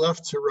reading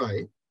left to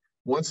right,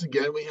 once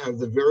again, we have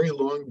the very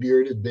long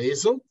bearded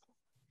Basil.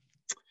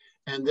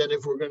 And then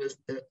if we're going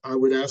to, I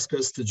would ask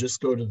us to just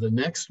go to the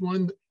next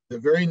one. The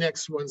very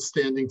next one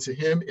standing to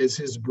him is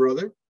his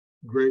brother,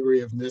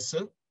 Gregory of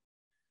Nyssa.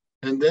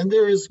 And then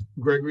there is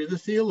Gregory the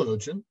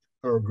Theologian,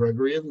 or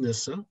Gregory of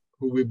Nyssa,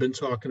 who we've been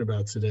talking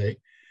about today.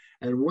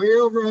 And way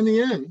over on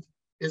the end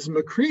is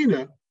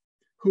Macrina,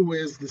 who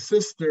is the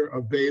sister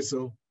of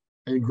Basil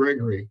and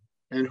Gregory,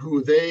 and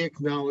who they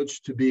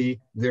acknowledge to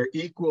be their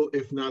equal,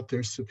 if not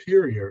their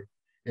superior,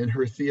 in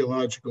her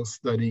theological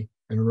study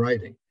and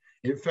writing.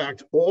 In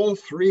fact, all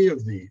three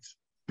of these,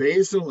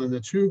 Basil and the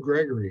two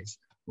Gregorys,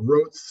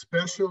 wrote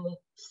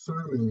special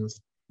sermons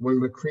when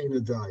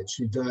Macrina died.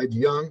 She died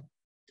young,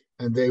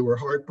 and they were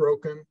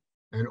heartbroken,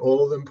 and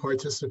all of them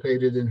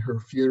participated in her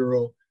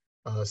funeral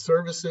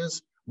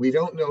services. We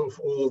don't know if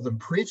all of them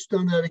preached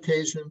on that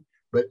occasion,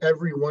 but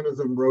every one of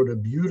them wrote a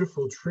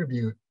beautiful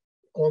tribute,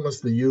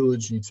 almost a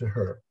eulogy to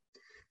her.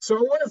 So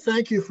I want to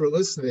thank you for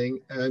listening,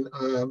 and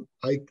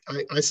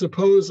I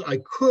suppose I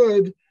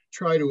could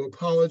try to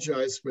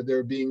apologize for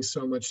there being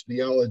so much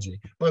theology.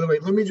 By the way,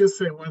 let me just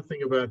say one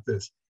thing about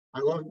this.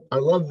 I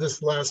love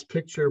this last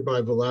picture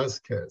by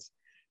Velázquez.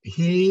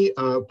 He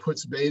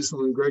puts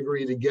Basil and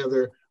Gregory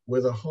together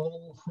with a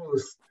whole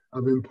host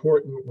of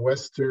important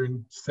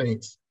Western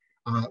saints.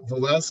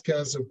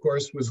 Velázquez, of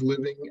course, was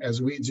living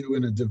as we do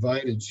in a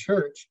divided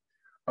church,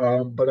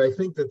 but I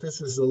think that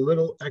this is a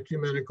little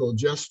ecumenical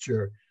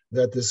gesture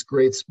that this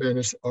great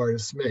Spanish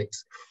artist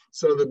makes.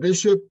 So the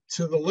bishop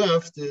to the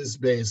left is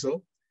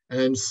Basil,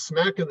 and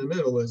smack in the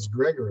middle is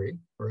Gregory,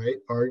 right?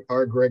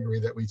 Our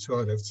Gregory that we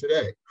taught of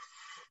today.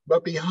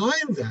 But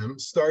behind them,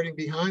 starting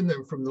behind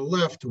them from the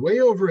left, way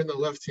over in the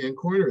left-hand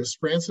corner is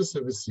Francis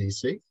of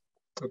Assisi,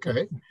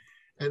 okay?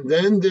 And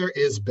then there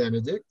is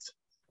Benedict.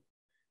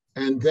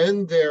 And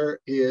then there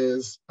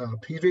is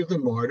Peter the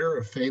Martyr,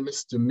 a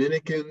famous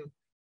Dominican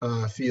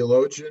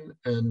theologian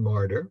and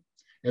martyr.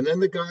 And then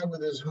the guy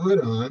with his hood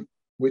on,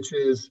 which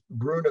is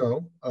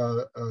Bruno,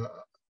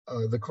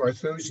 the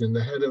Carthusian,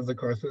 the head of the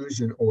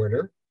Carthusian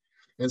order.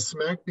 And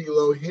smack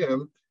below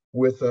him,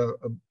 with a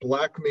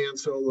black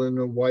mantle and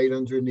a white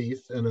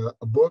underneath, and a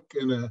book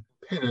and a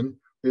pen,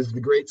 is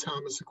the great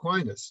Thomas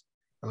Aquinas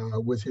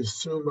with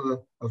his Summa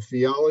of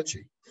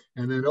Theology.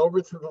 And then over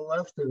to the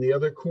left in the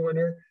other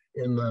corner,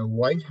 in the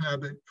white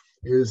habit,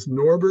 is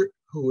Norbert,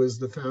 who is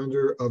the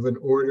founder of an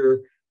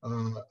order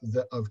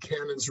of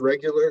canons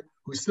regular,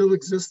 who still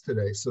exists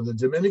today. So the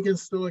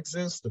Dominicans still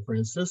exist, the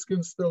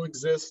Franciscans still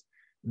exist,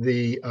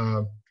 the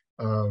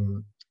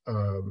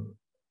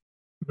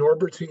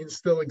Norbertines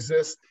still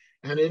exist.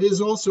 And it is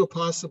also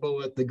possible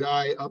that the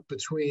guy up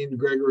between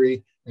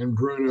Gregory and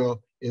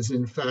Bruno is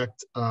in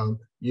fact,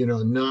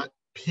 not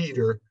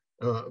Peter,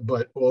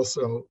 but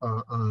also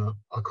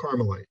a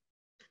Carmelite.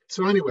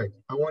 So anyway,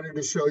 I wanted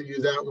to show you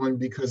that one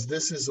because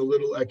this is a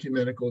little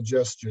ecumenical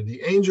gesture.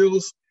 The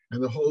angels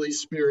and the Holy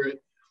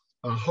Spirit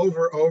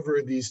hover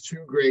over these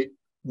two great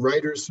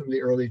writers from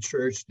the early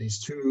church, these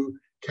two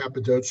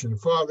Cappadocian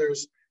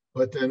fathers,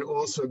 but then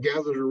also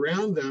gathered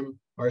around them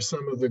are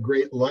some of the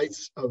great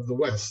lights of the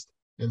West.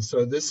 And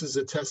so this is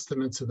a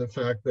testament to the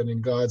fact that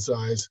in God's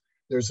eyes,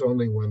 there's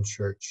only one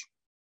church.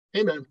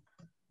 Amen.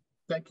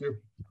 Thank you.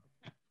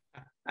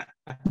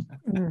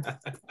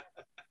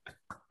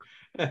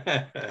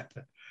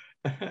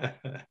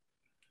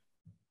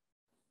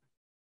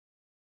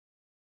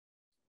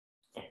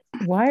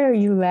 Why are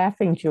you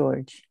laughing,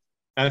 George?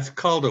 That's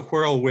called a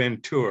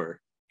whirlwind tour.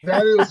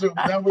 That was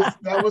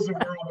a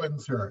whirlwind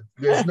tour.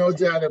 There's no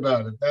doubt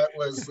about it. That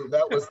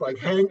was like,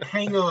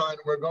 hang on,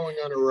 we're going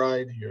on a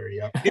ride here.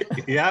 Yep.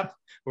 Yep,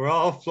 we're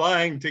all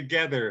flying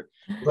together.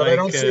 But like, I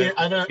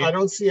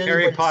don't see anybody,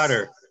 Harry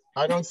Potter.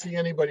 I don't see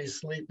anybody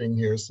sleeping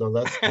here, so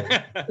that's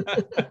good.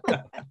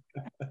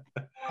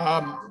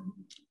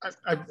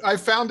 I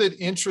found it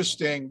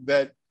interesting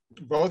that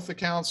both the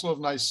Council of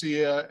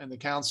Nicaea and the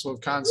Council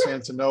of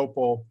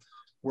Constantinople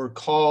were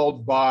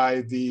called by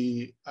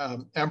the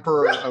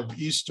emperor of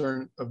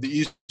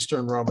the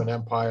Eastern Roman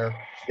Empire,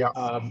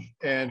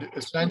 and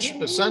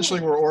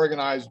essentially were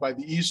organized by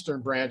the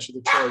Eastern branch of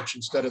the church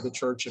instead of the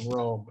church in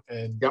Rome.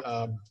 And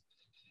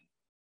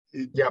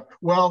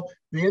well,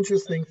 the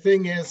interesting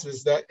thing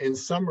is that in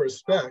some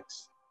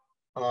respects,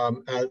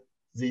 at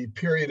the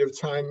period of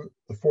time,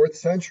 the 4th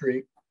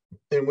century,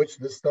 in which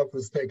this stuff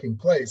was taking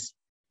place,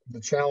 the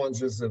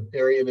challenges of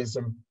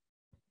Arianism,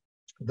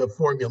 the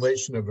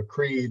formulation of a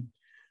creed.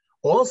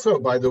 Also,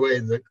 by the way,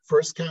 the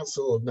First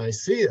Council of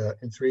Nicaea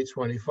in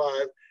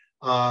 325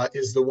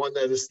 is the one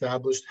that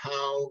established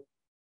how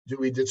do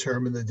we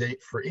determine the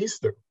date for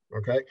Easter,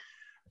 okay?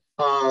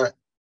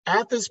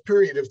 At this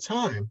period of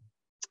time,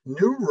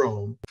 New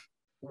Rome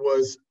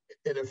was,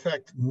 in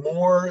effect,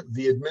 more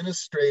the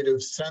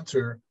administrative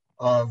center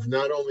of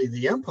not only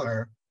the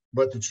empire,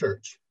 but the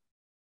church.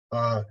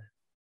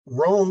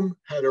 Rome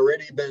had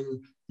already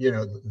been,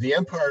 the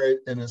empire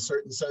in a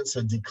certain sense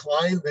had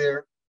declined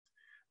there.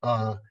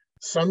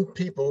 Some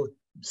people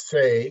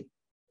say,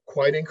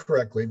 quite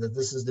incorrectly, that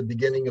this is the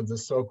beginning of the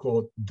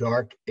so-called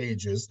Dark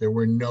Ages. There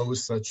were no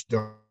such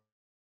dark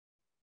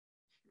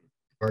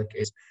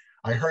ages.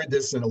 I heard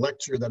this in a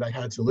lecture that I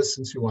had to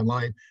listen to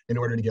online in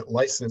order to get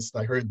licensed.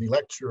 I heard the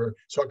lecturer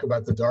talk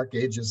about the Dark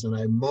Ages and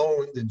I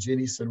moaned, and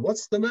Ginny said,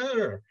 "What's the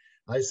matter?"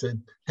 I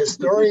said,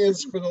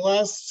 historians for the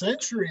last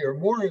century or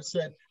more have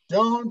said,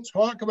 don't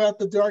talk about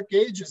the Dark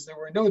Ages. There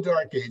were no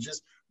Dark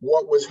Ages.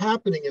 What was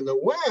happening in the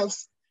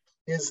West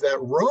is that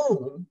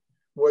Rome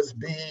was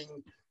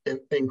being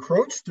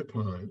encroached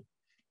upon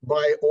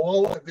by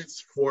all of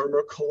its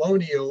former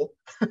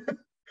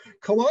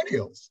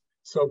colonials.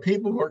 So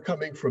people were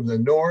coming from the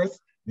north.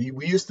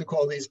 We used to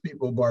call these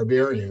people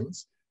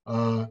barbarians,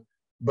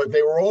 but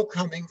they were all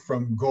coming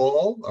from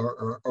Gaul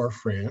or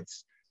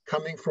France,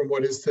 coming from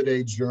what is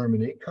today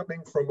Germany,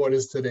 coming from what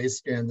is today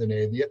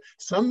Scandinavia,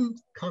 some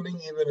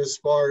coming even as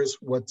far as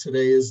what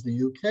today is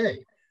the UK,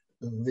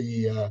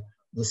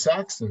 the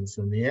Saxons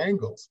and the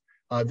Angles.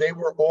 They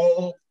were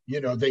all,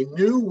 they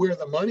knew where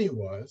the money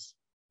was,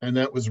 and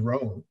that was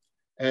Rome.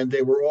 And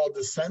they were all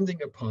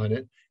descending upon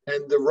it.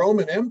 And the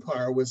Roman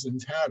Empire was in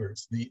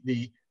tatters.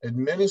 The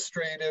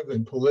administrative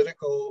and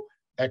political,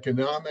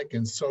 economic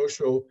and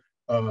social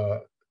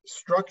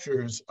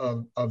structures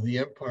of the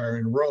empire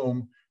in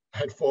Rome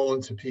had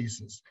fallen to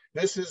pieces.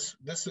 This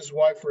is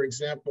why, for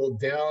example,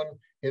 down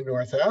in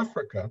North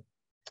Africa,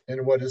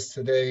 in what is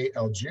today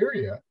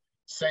Algeria,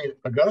 St.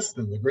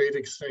 Augustine, the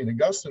great St.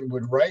 Augustine,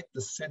 would write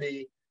the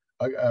city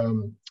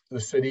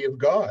of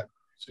God,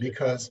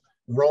 because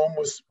Rome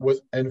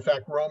was in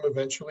fact, Rome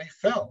eventually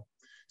fell.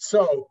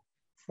 So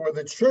for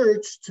the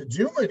church to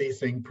do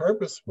anything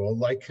purposeful,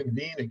 like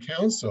convene a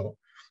council,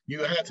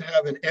 you had to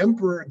have an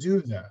emperor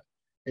do that.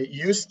 It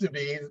used to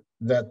be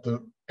that the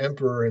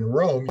emperor in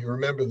Rome, you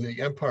remember the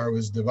empire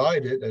was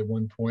divided at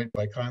one point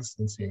by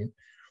Constantine,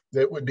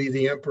 that would be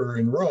the emperor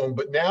in Rome,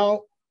 but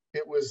now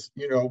it was,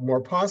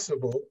 more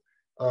possible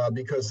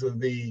because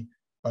of the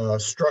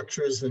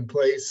structures in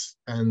place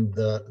and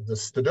the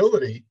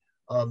stability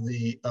of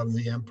the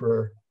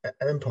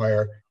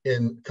empire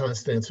in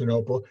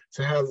Constantinople,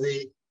 to have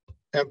the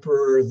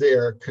emperor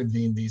there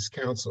convene these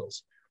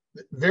councils.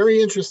 Very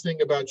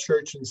interesting about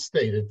church and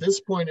state. At this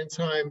point in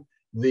time,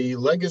 the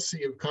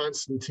legacy of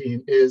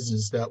Constantine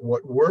is that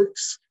what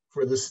works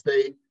for the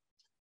state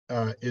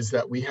is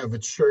that we have a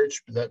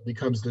church that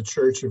becomes the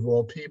church of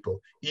all people,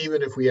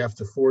 even if we have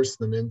to force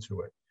them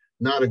into it.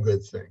 Not a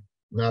good thing.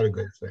 Not a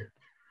good thing.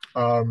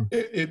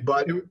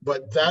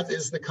 But that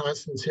is the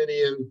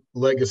Constantinian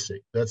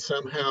legacy, that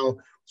somehow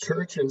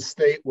church and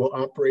state will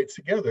operate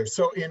together.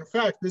 So in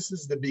fact, this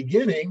is the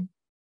beginning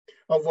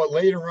of what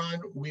later on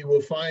we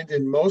will find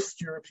in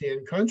most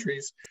European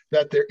countries,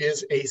 that there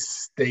is a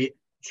state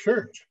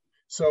church.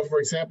 So for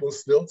example,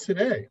 still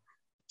today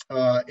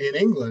in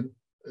England,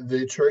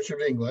 the Church of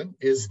England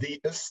is the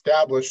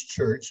established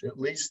church, at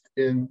least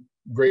in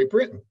Great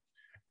Britain,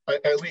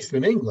 at least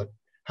in England.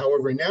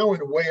 However, now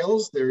in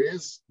Wales,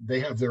 they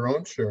have their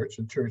own church,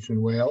 a church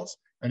in Wales,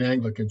 an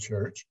Anglican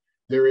church.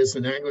 There is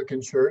an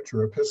Anglican church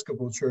or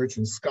Episcopal church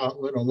in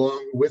Scotland,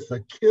 along with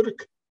the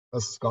Kirk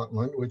of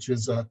Scotland, which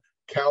is a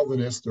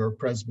Calvinist or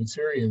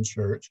Presbyterian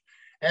church.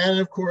 And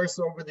of course,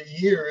 over the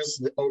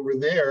years over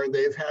there,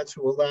 they've had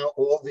to allow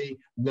all the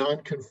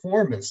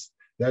nonconformists,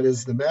 that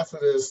is the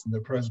Methodists and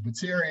the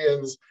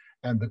Presbyterians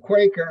and the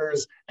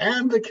Quakers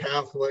and the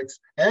Catholics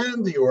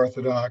and the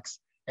Orthodox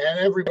and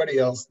everybody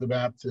else, the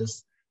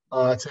Baptists,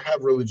 to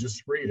have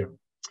religious freedom.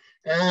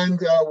 And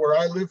where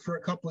I lived for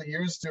a couple of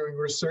years doing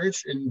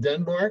research in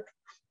Denmark,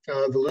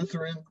 the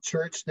Lutheran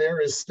church there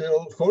is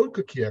still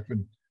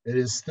Folkekirken. It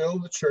is still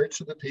the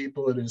church of the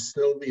people. It is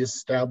still the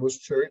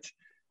established church,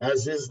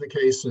 as is the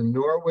case in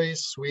Norway,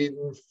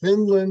 Sweden,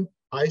 Finland,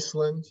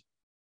 Iceland,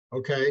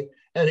 okay?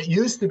 And it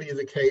used to be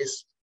the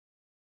case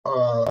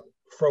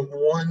from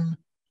one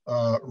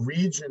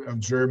region of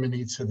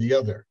Germany to the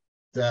other,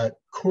 that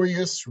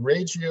cuius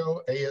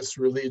regio eius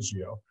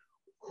religio,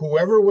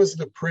 whoever was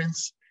the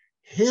prince,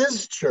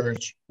 his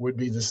church would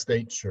be the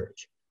state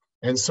church.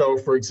 And so,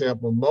 for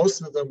example,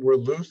 most of them were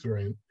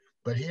Lutheran,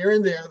 but here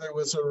and there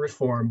was a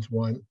Reformed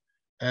one,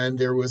 and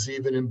there was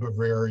even in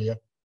Bavaria,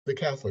 the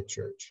Catholic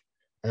Church.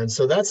 And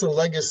so that's a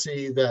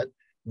legacy that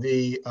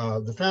the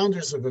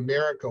founders of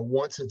America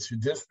wanted to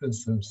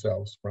distance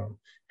themselves from.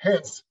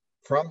 Hence,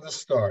 from the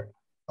start,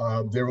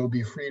 there will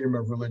be freedom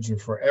of religion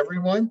for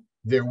everyone.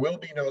 There will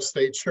be no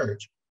state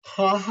church.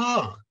 Ha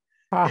ha.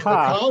 In the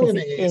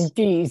colonies,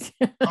 indeed.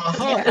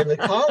 In the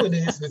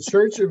colonies, the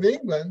Church of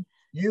England,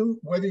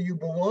 whether you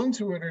belong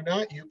to it or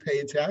not, you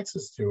pay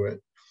taxes to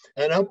it.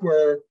 And up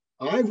where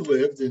I've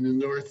lived in the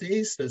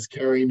Northeast, as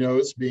Carrie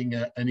knows, being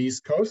an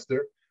East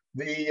Coaster,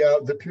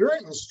 The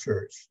Puritans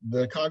church,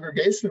 the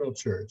Congregational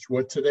church,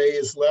 what today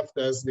is left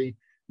as the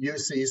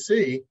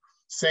UCC,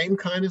 same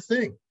kind of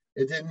thing.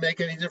 It didn't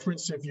make any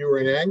difference if you were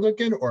an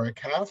Anglican or a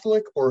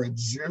Catholic or a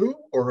Jew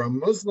or a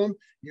Muslim,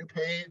 you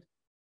paid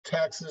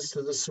taxes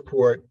to the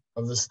support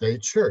of the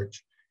state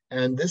church.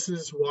 And this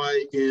is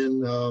why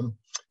in the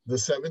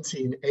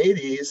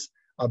 1780s,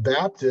 a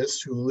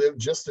Baptist who lived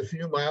just a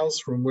few miles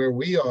from where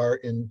we are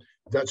in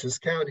Dutchess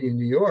County in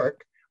New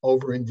York,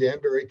 over in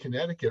Danbury,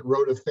 Connecticut,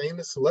 wrote a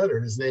famous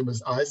letter. His name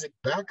was Isaac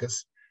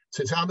Backus,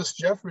 to Thomas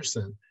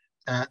Jefferson.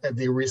 And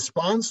the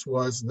response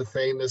was the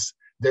famous,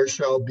 "There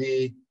shall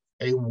be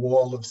a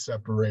wall of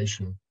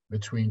separation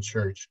between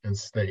church and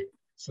state."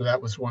 So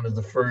that was one of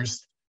the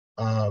first,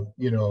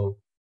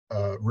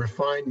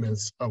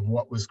 refinements of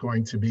what was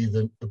going to be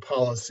the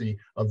policy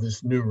of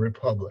this new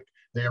republic.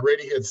 They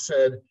already had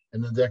said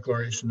in the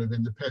Declaration of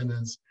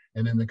Independence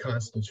and in the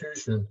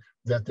Constitution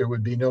that there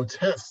would be no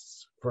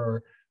tests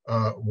for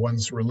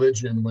one's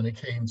religion when it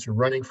came to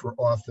running for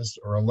office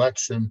or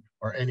election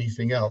or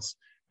anything else.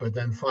 But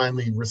then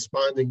finally,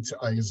 responding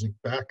to Isaac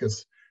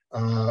Backus,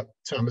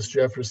 Thomas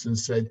Jefferson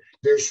said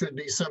there should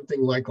be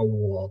something like a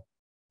wall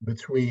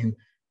between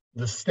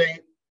the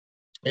state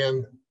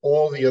and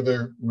all the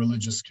other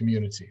religious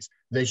communities.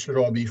 They should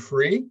all be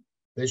free.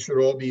 They should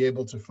all be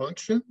able to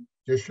function.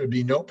 There should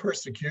be no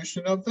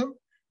persecution of them.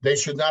 They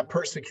should not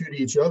persecute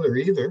each other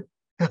either,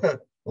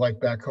 like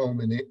back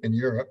home in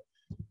Europe.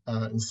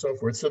 And so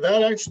forth. So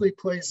that actually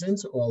plays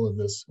into all of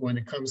this when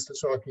it comes to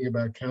talking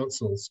about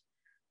councils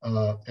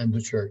and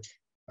the church.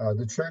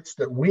 The church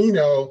that we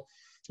know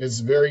is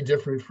very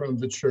different from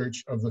the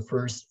church of the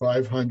first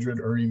 500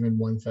 or even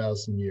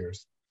 1,000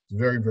 years. It's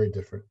very, very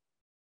different.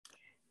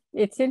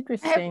 It's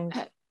interesting.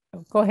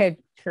 Go ahead,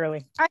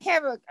 Shirley. I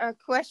have a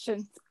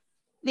question.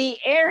 The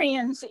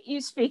Arians that you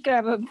speak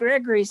of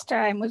Gregory's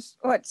time was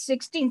what,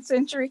 16th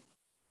century?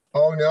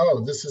 Oh no,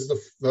 this is the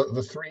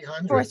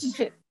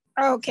 300s.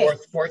 Okay.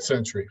 Fourth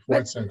century.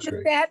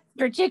 That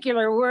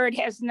particular word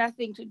has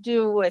nothing to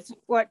do with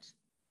what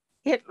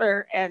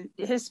Hitler and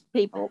his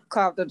people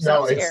called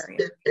themselves.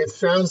 It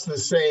sounds the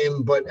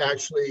same, but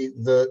actually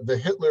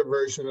the Hitler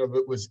version of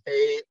it was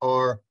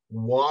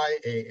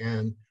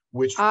Aryan,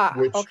 which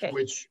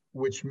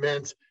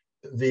meant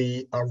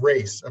a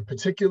race, a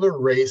particular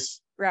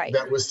race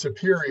that was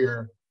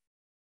superior.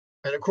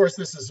 And of course,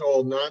 this is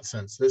all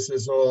nonsense. This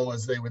is all,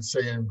 as they would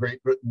say in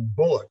Great Britain,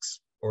 bullocks.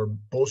 Or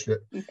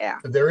bullshit. Yeah.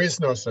 There is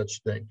no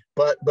such thing.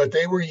 But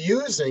they were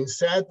using,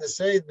 sad to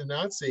say, the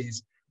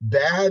Nazis,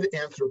 bad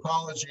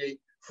anthropology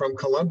from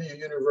Columbia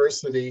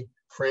University,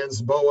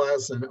 Franz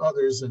Boas and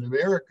others in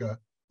America,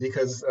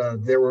 because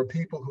there were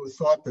people who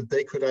thought that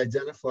they could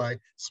identify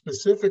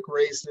specific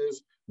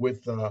races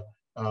with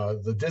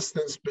the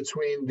distance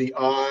between the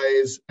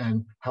eyes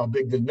and how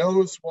big the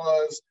nose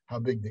was, how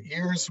big the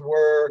ears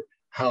were,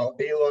 how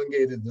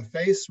elongated the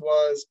face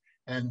was.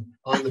 And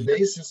on the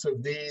basis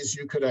of these,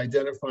 you could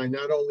identify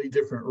not only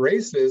different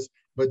races,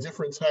 but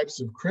different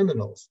types of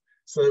criminals.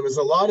 So there was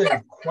a lot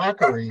of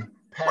quackery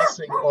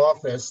passing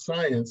off as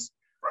science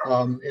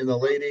in the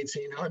late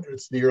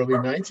 1800s, the early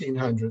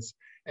 1900s.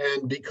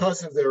 And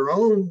because of their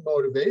own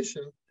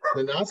motivation,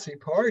 the Nazi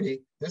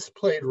Party, this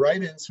played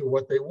right into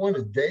what they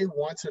wanted. They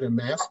wanted a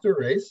master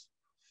race.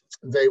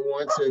 They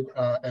wanted,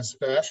 as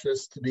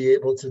fascists, to be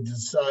able to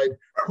decide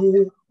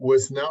who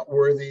was not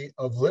worthy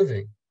of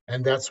living.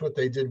 And that's what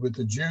they did with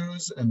the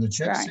Jews and the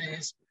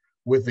Gypsies,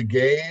 with the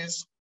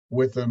gays,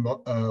 with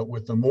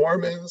the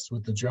Mormons,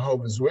 with the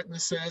Jehovah's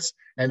Witnesses.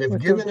 And if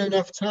given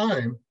enough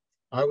time,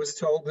 I was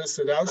told this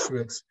at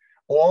Auschwitz,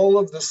 all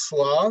of the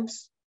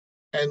Slavs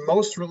and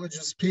most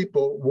religious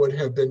people would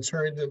have been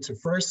turned into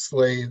first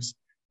slaves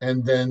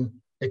and then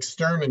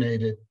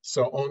exterminated.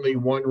 So only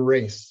one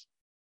race,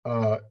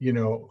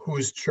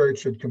 whose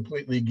church had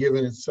completely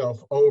given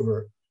itself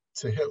over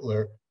to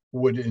Hitler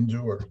would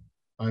endure.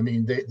 I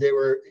mean, they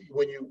were,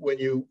 when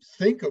you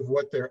think of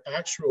what their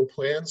actual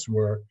plans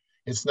were,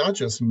 it's not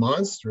just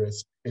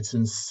monstrous, it's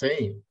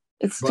insane.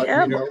 It's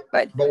terrible.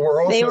 But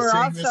we're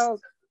also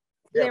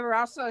they were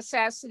also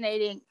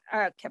assassinating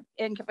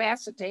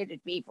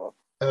incapacitated people.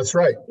 That's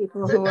right.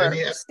 People who are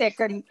sick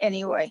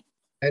anyway.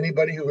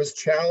 Anybody who was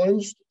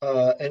challenged,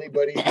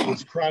 anybody who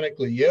was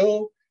chronically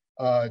ill,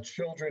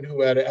 children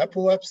who had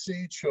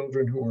epilepsy,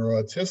 children who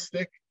were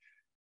autistic.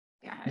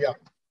 Yeah.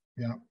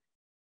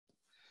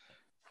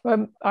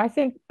 Well, I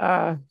think,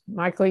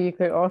 Michael, you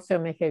could also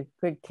make a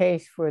good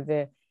case for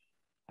the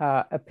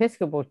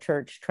Episcopal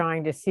Church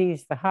trying to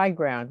seize the high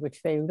ground,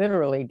 which they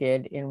literally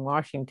did in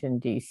Washington,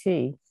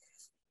 D.C.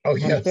 Oh,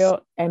 yes.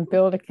 And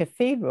build a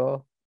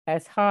cathedral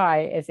as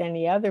high as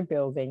any other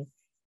building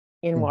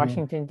in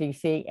Washington,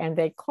 D.C., and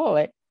they call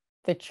it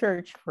the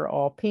Church for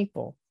All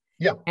People.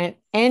 Yeah. And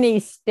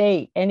any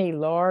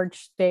large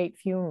state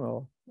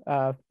funeral,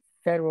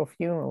 federal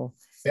funeral,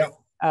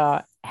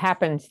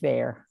 happens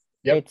there.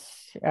 Yep.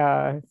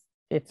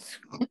 It's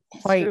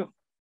quite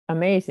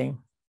amazing.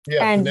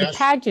 Yeah, and the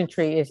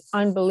pageantry is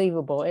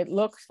unbelievable. It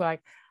looks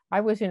like, I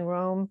was in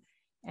Rome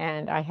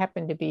And I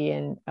happened to be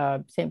in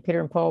St.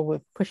 Peter and Paul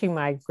with pushing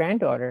my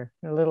granddaughter,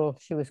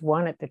 she was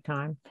 1 at the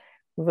time,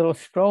 a little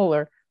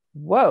stroller.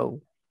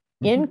 Whoa,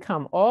 in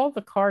come all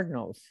the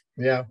cardinals.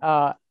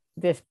 Yeah.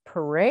 This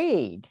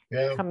parade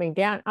coming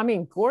down. I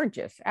mean,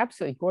 gorgeous,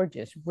 absolutely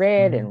gorgeous,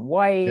 red and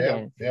white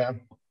and,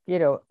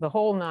 the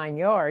whole 9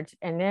 yards.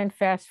 And then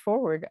fast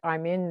forward,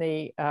 I'm in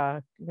the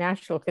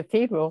National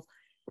Cathedral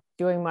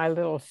doing my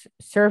little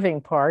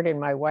serving part in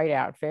my white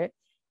outfit.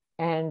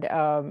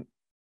 And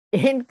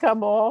in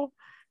come all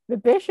the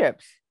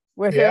bishops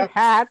with their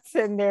hats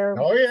and their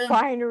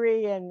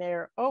finery and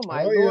their, oh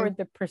my Lord,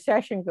 the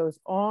procession goes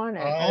on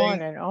and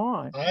on and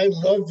on. I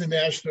love the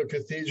National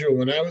Cathedral.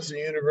 When I was a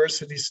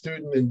university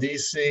student in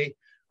DC,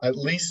 at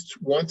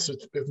least once,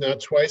 if not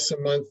twice a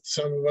month,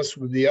 some of us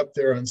would be up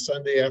there on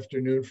Sunday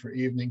afternoon for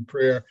evening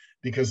prayer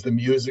because the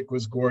music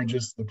was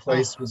gorgeous, the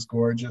place was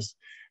gorgeous.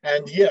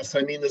 And yes,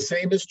 I mean, the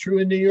same is true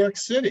in New York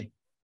City.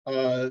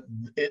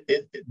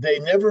 They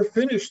never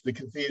finished the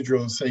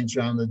Cathedral of St.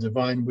 John the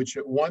Divine, which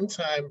at one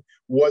time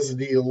was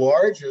the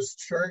largest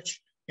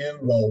church in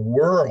the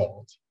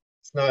world.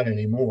 It's not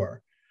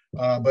anymore,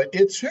 but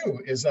it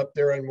too is up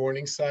there on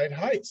Morningside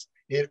Heights.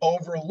 It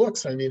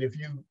overlooks, I mean,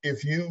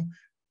 if you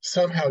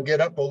somehow get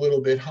up a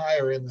little bit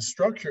higher in the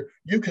structure,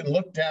 you can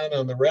look down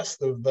on the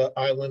rest of the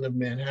island of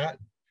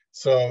Manhattan.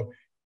 So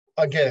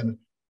again,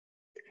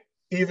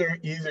 either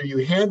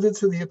you hand it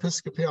to the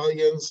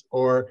Episcopalians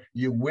or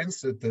you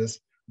wince at this,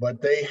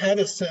 but they had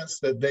a sense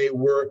that they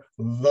were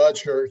the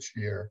church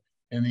here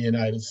in the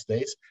United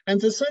States.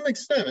 And to some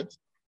extent,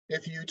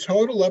 if you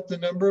total up the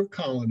number of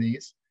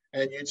colonies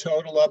and you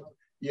total up,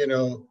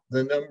 the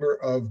number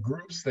of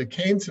groups that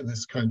came to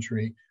this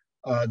country,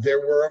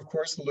 there were, of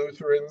course,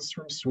 Lutherans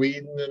from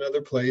Sweden and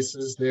other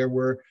places. There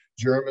were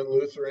German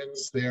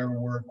Lutherans, there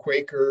were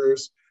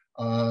Quakers,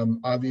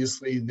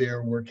 obviously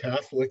there were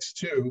Catholics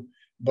too.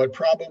 But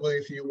probably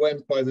if you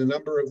went by the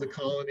number of the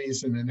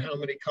colonies and in how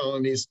many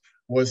colonies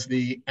was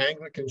the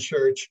Anglican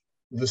Church,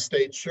 the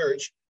state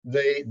church,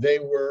 they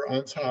were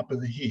on top of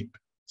the heap.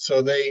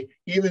 So they,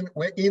 even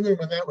when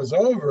that was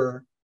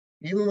over,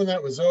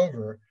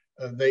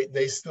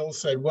 they still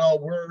said,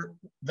 well,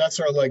 that's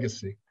our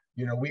legacy.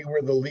 We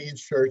were the lead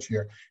church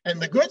here.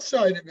 And the good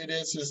side of it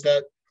is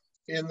that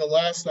in the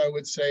last, I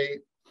would say,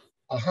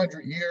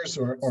 100 years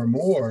or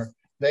more,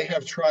 they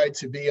have tried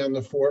to be on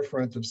the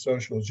forefront of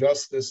social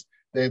justice.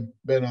 They've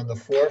been on the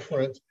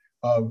forefront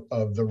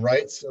of the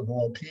rights of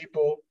all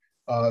people.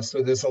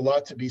 So there's a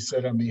lot to be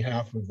said on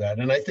behalf of that.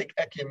 And I think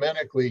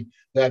ecumenically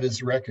that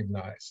is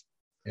recognized,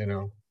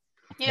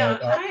 Yeah,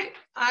 but,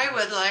 I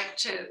would like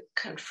to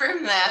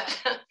confirm that.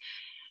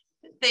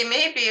 They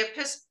may be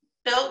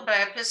built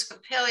by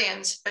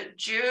Episcopalians, but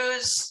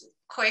Jews,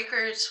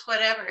 Quakers,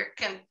 whatever,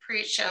 can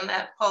preach on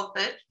that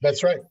pulpit.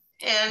 That's right.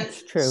 And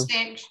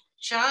St.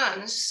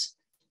 John's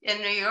in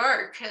New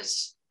York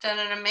has done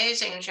an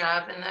amazing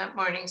job in that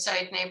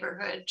Morningside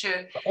neighborhood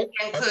to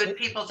include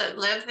people that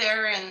live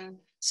there and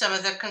some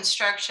of the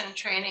construction,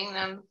 training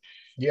them,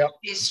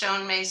 be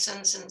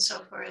stonemasons and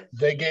so forth.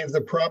 They gave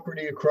the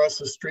property across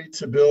the street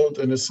to build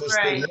an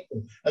assisted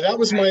living. And that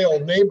was my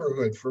old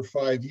neighborhood for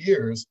 5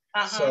 years.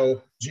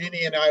 So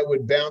Jeannie and I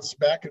would bounce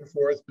back and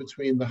forth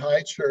between the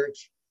High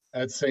Church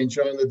at St.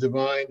 John the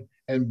Divine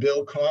and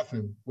Bill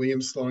Coffin,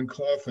 William Sloane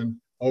Coffin,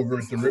 over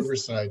at the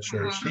Riverside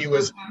Church. He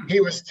was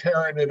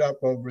tearing it up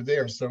over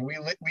there. So we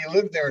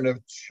lived there in a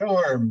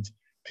charmed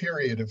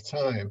period of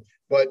time.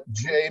 But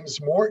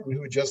James Morton,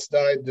 who just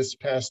died this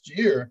past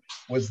year,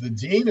 was the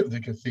dean of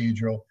the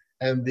cathedral,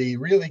 and the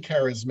really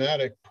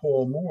charismatic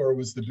Paul Moore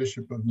was the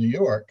Bishop of New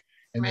York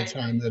in the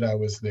time that I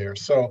was there.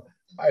 So,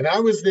 and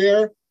I was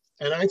there,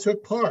 and I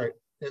took part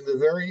in the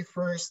very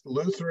first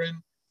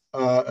Lutheran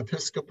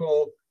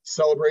Episcopal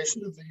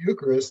celebration of the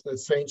Eucharist at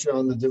St.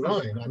 John the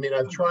Divine. I mean,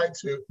 I've tried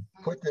to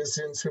put this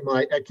into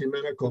my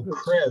ecumenical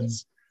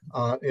creds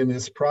in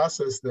this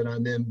process that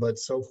I'm in, but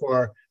so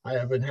far I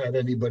haven't had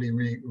anybody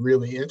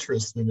really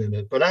interested in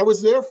it. But I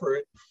was there for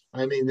it.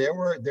 I mean, there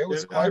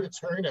was quite a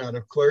turnout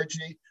of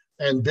clergy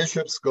and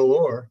bishops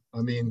galore.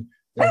 I mean,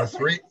 there were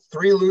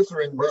three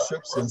Lutheran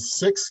bishops and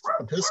 6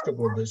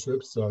 Episcopal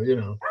bishops. So,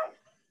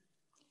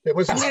 it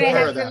was. I'm going to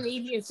have to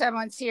leave you.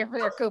 Someone's here for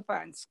their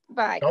coupons.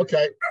 Bye.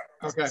 Okay.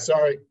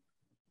 Sorry.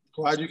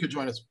 Glad you could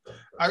join us.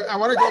 I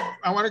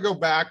want to go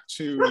back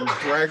to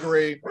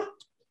Gregory,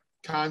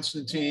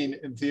 Constantine,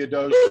 and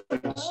Theodosius,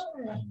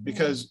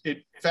 because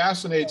it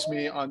fascinates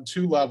me on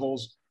 2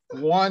 levels.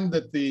 One,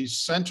 that the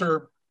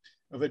center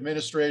of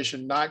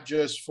administration, not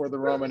just for the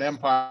Roman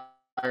Empire,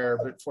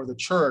 but for the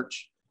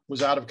church,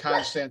 was out of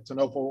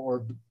Constantinople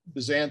or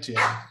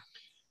Byzantium.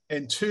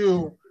 And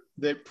 2,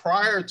 that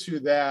prior to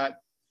that,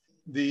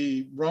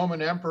 the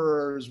Roman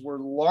emperors were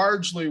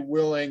largely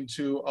willing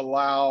to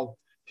allow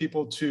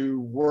people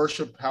to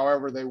worship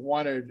however they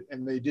wanted,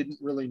 and they didn't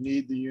really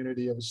need the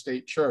unity of a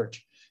state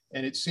church.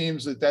 And it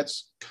seems that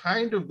that's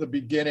kind of the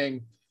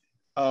beginning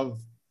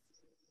of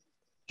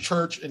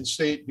church and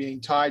state being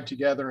tied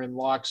together in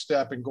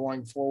lockstep and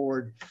going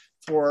forward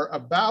for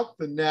about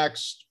the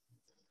next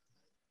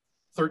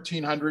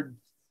 1,300,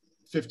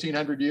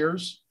 1,500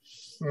 years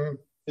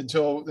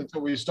until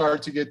we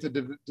start to get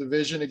the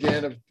division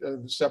again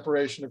of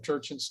separation of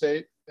church and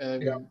state.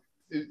 And yeah.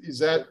 Is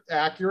that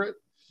accurate?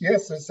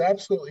 Yes, it's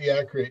absolutely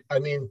accurate. I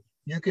mean,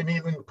 you can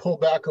even pull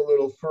back a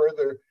little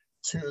further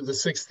to the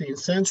 16th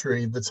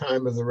century, the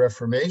time of the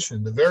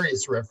Reformation, the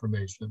various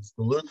Reformations,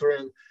 the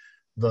Lutheran,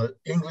 the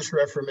English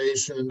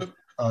Reformation,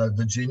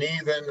 the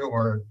Genevan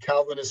or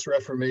Calvinist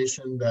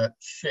Reformation that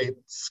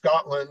shaped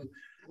Scotland.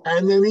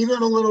 And then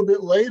even a little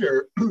bit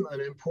later,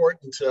 and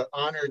important to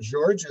honor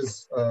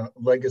George's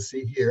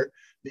legacy here,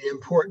 the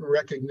important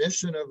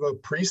recognition of a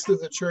priest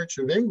of the Church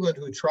of England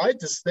who tried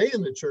to stay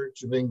in the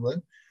Church of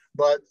England,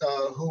 but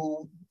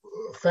who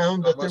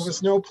found that there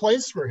was no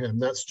place for him.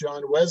 That's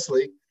John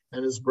Wesley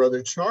and his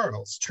brother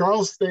Charles.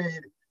 Charles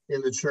stayed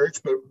in the church,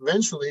 but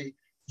eventually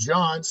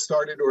John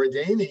started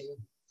ordaining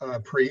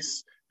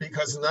priests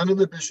because none of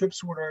the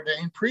bishops would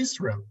ordain priests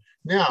for him.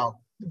 Now,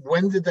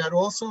 when did that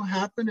also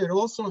happen? It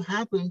also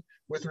happened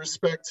with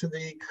respect to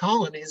the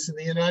colonies in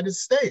the United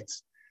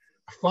States.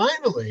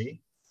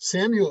 Finally,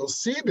 Samuel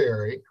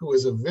Seabury, who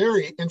is a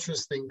very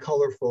interesting,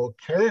 colorful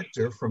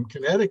character from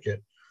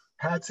Connecticut,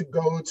 had to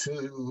go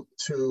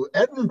to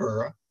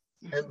Edinburgh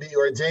and be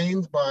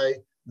ordained by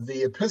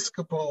the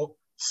Episcopal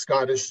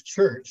Scottish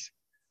Church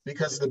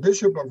because the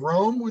Bishop of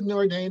Rome wouldn't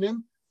ordain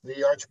him.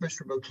 The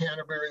Archbishop of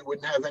Canterbury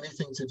wouldn't have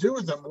anything to do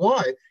with them.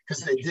 Why?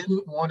 Because they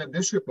didn't want a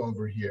bishop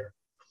over here.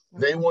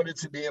 They wanted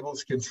to be able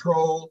to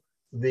control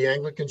the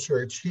Anglican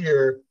Church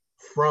here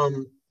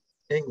from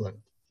England.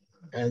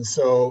 And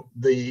so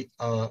the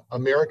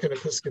American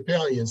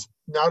Episcopalians,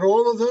 not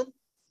all of them,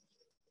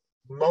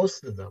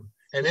 most of them.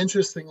 And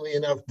interestingly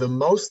enough, the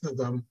most of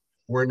them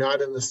were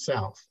not in the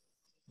South.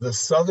 The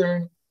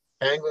Southern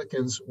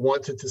Anglicans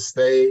wanted to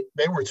stay,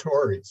 they were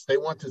Tories. They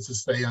wanted to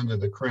stay under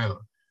the crown.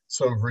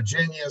 So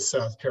Virginia,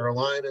 South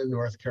Carolina,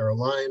 North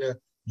Carolina,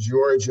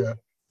 Georgia,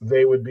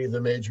 they would be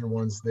the major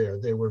ones there.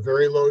 They were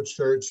very low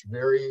church,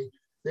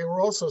 they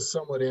were also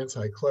somewhat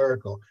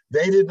anti-clerical.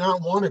 They did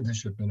not want a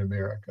bishop in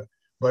America,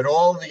 but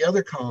all the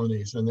other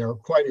colonies, and there are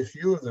quite a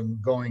few of them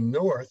going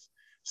north,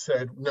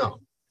 said, no,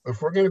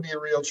 if we're going to be a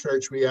real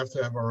church, we have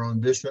to have our own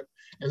bishop.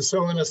 And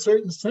so in a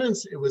certain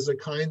sense, it was a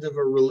kind of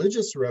a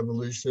religious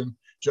revolution,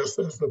 just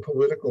as the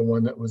political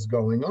one that was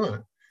going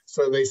on.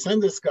 So they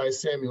send this guy,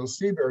 Samuel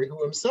Seabury,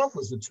 who himself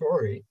was a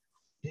Tory.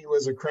 He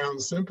was a Crown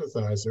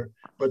sympathizer,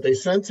 but they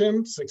sent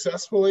him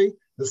successfully.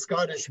 The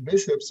Scottish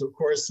bishops, of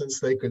course, since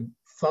they could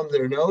thumb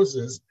their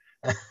noses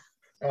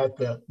at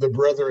the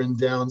brethren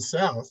down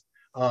south,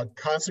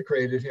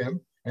 consecrated him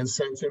and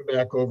sent him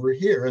back over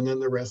here. And then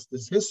the rest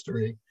is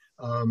history.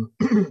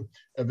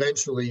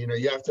 Eventually,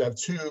 you have to have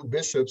two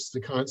bishops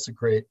to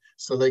consecrate.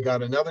 So they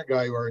got another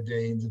guy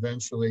ordained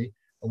eventually,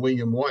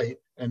 William White.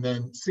 And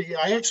then, see,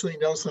 I actually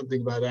know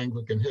something about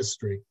Anglican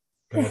history,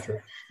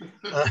 Patrick.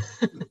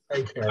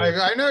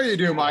 I know you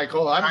do,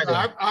 Michael.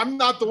 I'm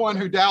not the one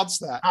who doubts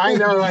that. I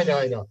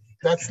know.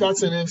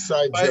 That's an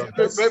inside joke.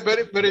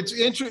 But it's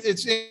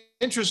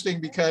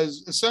interesting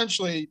because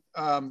essentially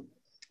the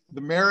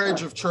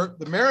marriage of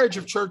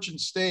church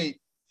and state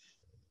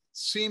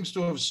seems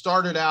to have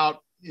started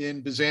out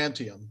in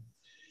Byzantium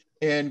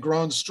and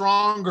grown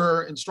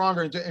stronger and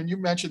stronger. And you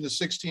mentioned the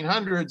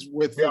 1600s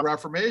with the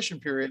Reformation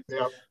period,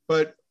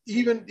 but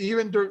even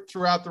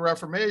throughout the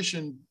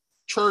Reformation,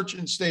 church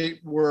and state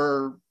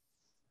were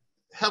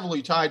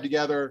heavily tied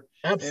together.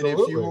 Absolutely.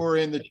 And if you were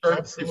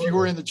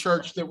in the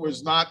church, that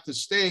was not the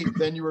state,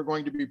 then you were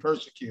going to be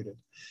persecuted.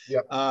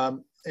 Yep.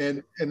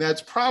 And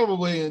that's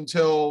probably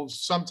until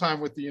sometime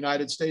with the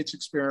United States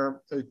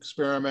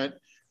experiment.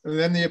 And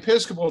then the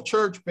Episcopal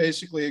Church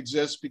basically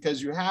exists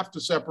because you have to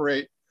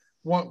separate.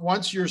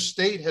 Once your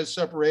state has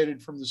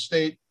separated from the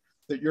state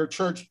that your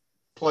church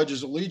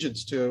pledges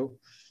allegiance to,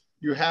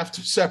 you have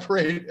to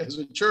separate as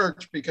a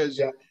church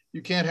because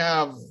you can't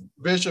have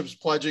bishops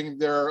pledging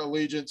their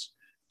allegiance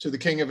to the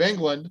King of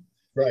England,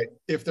 right?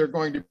 If they're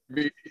going to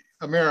be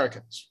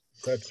Americans.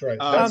 That's right.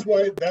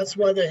 That's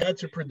why they had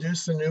to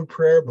produce a new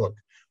prayer book,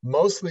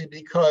 mostly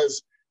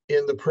because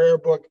in the prayer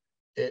book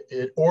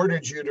it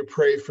ordered you to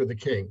pray for the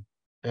king,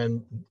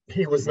 and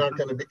he was not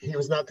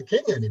the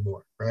king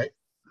anymore, right?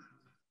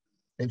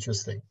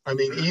 Interesting. I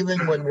mean,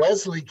 even when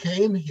Wesley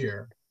came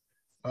here,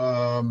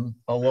 along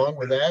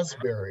with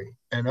Asbury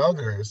and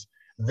others,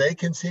 they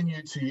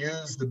continued to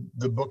use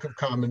the Book of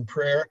Common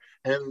Prayer.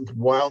 And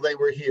while they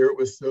were here, it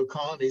was still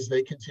colonies,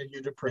 they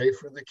continued to pray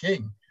for the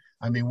king.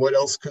 I mean, what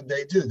else could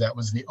they do? That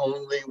was the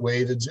only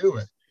way to do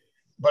it.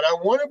 But I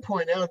want to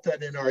point out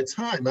that in our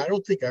time, I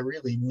don't think I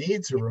really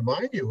need to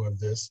remind you of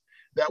this,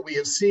 that we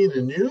have seen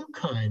a new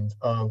kind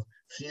of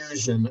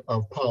fusion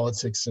of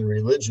politics and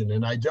religion.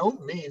 And I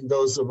don't mean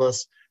those of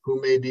us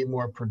who may be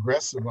more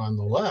progressive on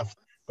the left,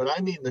 but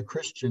I mean the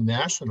Christian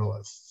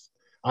nationalists.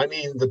 I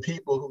mean the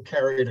people who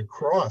carried a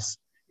cross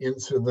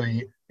into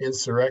the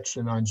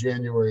insurrection on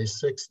January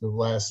 6th of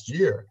last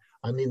year.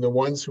 I mean the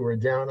ones who are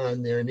down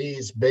on their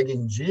knees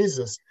begging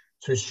Jesus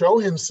to show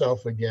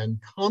himself again,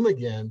 come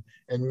again,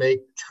 and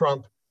make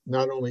Trump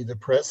not only the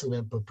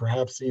president, but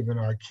perhaps even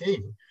our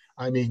king.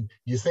 I mean,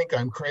 you think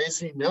I'm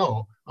crazy?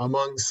 No.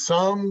 Among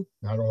some,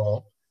 not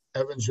all,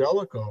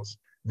 evangelicals,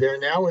 there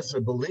now is a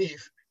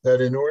belief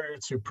that in order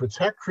to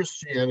protect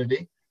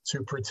Christianity,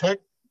 to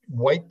protect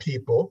white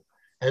people,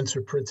 and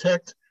to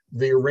protect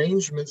the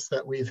arrangements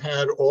that we've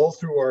had all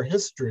through our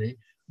history,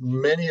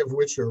 many of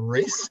which are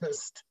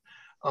racist,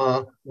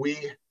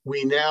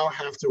 we now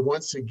have to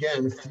once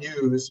again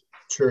fuse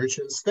church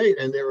and state.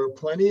 And there are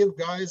plenty of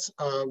guys,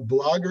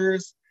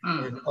 bloggers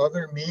and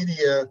other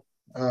media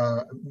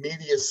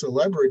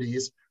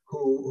celebrities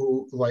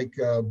who like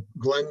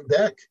Glenn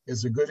Beck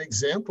is a good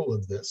example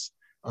of this,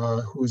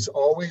 who's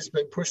always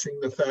been pushing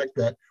the fact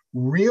that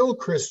real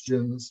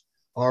Christians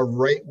are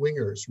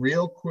right-wingers.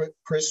 Real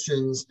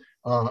Christians,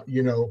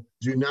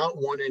 do not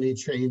want any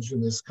change in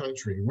this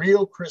country.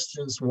 Real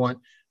Christians want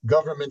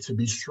government to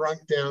be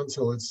shrunk down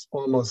till it's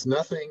almost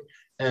nothing,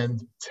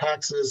 and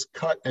taxes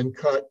cut,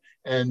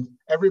 and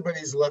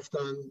everybody's left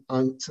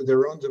on to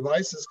their own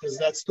devices, because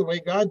that's the way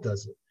God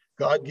does it.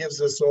 God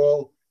gives us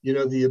all,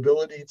 the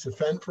ability to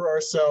fend for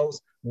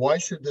ourselves. Why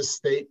should the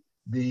state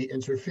be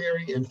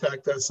interfering? In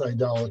fact, that's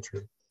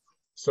idolatry.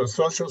 So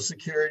Social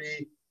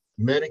Security,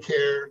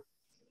 Medicare,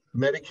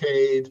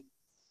 Medicaid,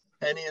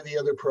 any of the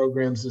other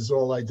programs is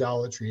all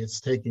idolatry. It's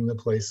taking the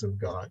place of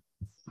God.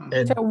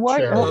 And so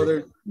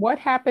what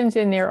happens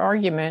in their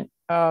argument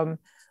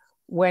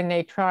when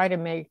they try to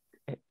make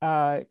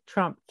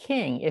Trump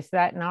king? Is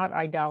that not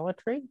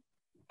idolatry?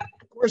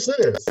 Of course it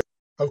is.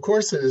 Of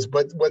course it is.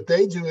 But what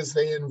they do is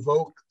they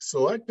invoke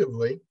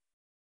selectively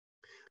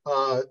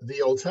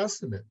the Old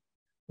Testament,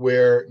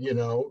 where,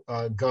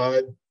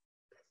 God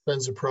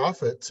sends a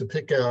prophet to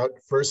pick out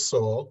first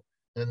Saul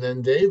and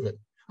then David.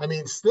 I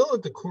mean, still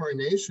at the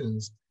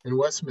coronations in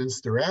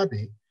Westminster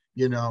Abbey,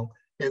 in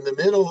the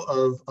middle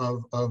of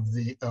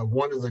the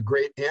one of the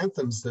great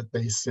anthems that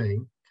they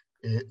sing,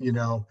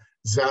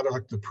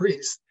 Zadok the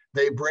priest,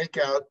 they break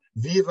out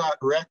Vivat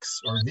Rex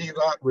or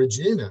Vivat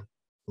Regina,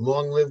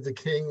 long live the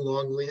king,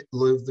 long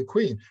live the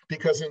queen.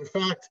 Because in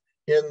fact,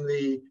 in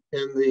the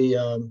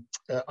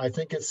I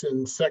think it's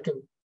in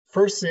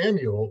First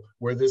Samuel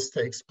where this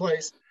takes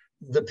place,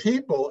 the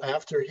people,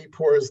 after he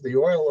pours the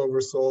oil over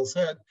Saul's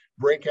head,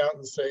 break out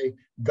and say,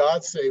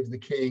 God save the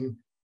king,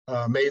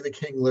 may the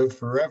king live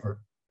forever.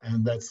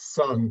 And that's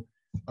sung,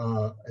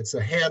 it's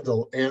a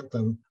Handel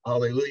anthem,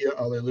 Alleluia,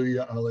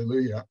 Alleluia,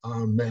 Alleluia,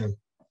 Amen.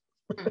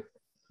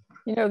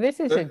 This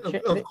is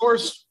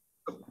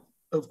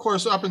of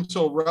course, up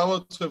until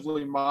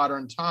relatively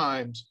modern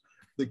times,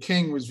 the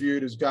king was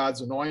viewed as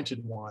God's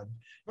anointed one.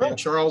 Right. And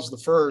Charles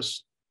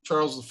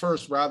I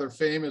rather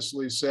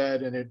famously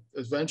said, and it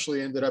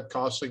eventually ended up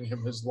costing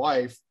him his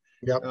life,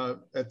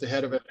 at the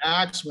head of an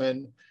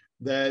axeman,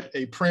 that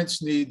a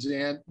prince need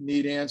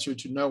answer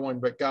to no one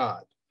but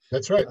God.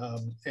 That's right.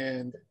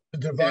 And the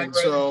divine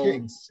right of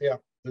kings. Yeah,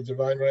 the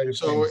divine right of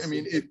kings. I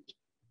mean,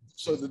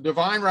 so the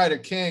divine right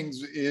of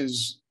kings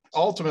is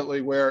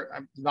ultimately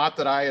where, not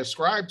that I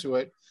ascribe to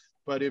it,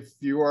 but if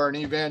you are an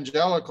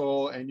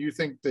evangelical and you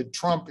think that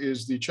Trump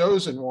is the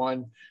chosen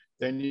one,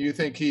 then you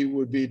think he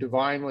would be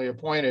divinely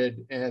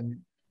appointed.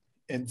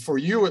 And for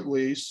you, at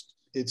least,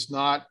 it's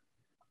not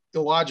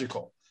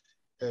illogical.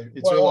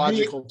 It's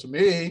illogical to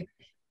me.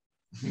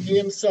 He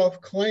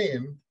himself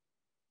claimed,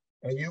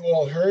 and you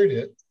all heard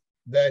it,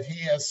 that he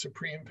has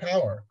supreme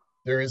power.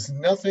 There is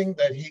nothing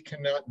that he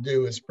cannot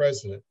do as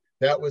president.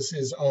 That was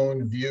his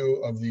own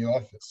view of the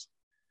office.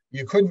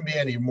 You couldn't be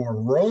any more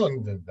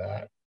wrong than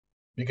that,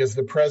 because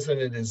the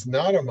president is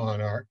not a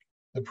monarch.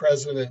 The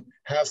president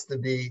has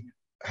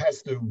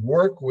to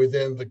work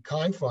within the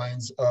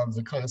confines of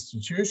the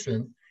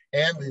Constitution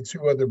and the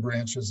two other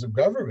branches of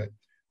government.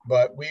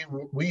 But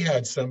we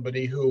had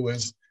somebody who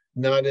was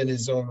not in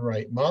his own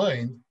right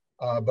mind,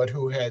 but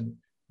who had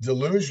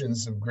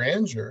delusions of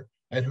grandeur,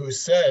 and who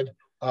said,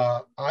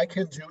 I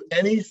can do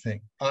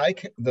anything.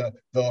 The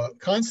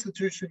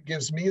Constitution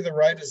gives me the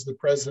right as the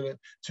president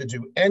to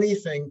do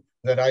anything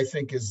that I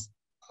think is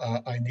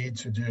I need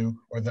to do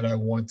or that I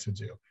want to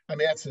do. I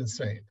mean, that's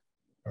insane.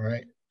 All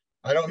right.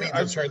 I don't mean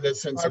to turn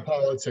this into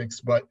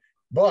politics, but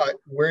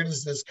where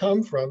does this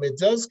come from? It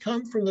does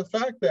come from the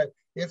fact that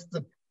if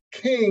the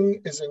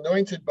king is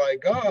anointed by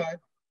God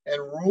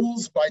and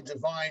rules by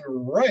divine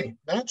right,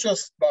 not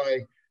just by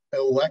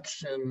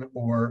election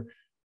or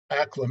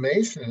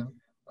acclamation,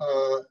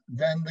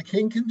 then the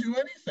king can do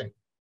anything.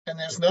 And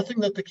there's nothing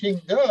that the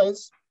king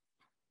does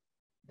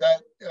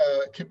that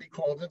can be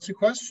called into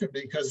question,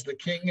 because the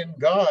king and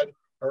God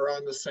are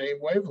on the same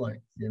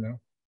wavelength,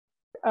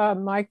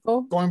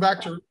 Michael? Going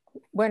back to...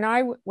 When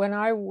I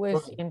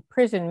was in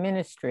prison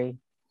ministry,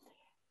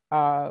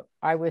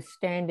 I was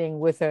standing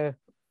with a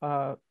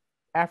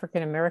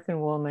African-American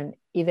woman,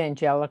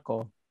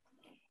 evangelical,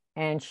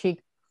 and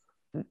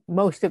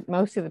most of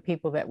the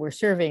people that were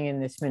serving in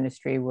this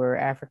ministry were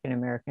African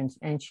Americans.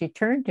 And she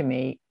turned to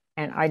me,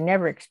 and I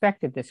never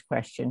expected this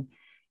question.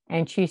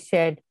 And she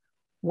said,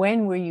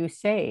 "When were you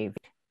saved?"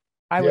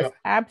 I was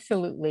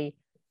absolutely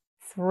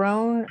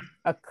thrown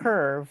a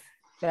curve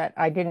that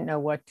I didn't know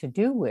what to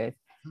do with.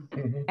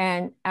 Mm-hmm.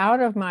 And out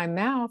of my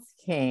mouth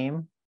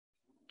came,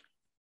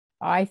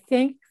 I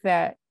think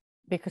that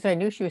because I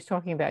knew she was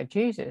talking about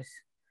Jesus,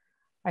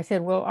 I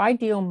said, well, I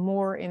deal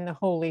more in the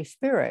Holy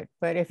Spirit.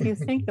 But if you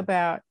think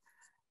about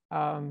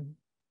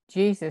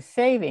Jesus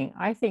saving,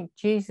 I think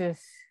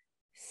Jesus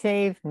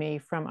saved me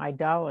from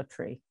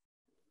idolatry,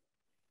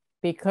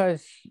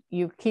 because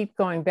you keep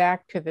going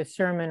back to the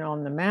Sermon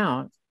on the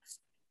Mount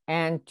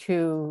and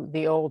to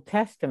the Old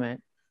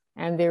Testament,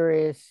 and there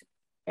is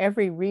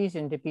every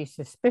reason to be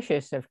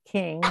suspicious of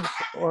kings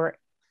or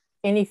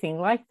anything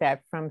like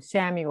that from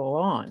Samuel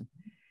on.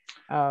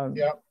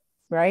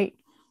 Right?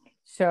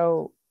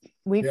 So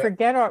we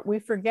forget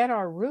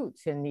our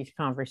roots in these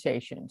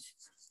conversations.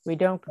 We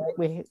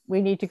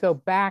need to go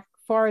back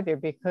farther,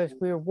 because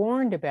we're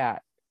warned about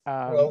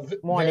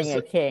wanting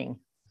a king.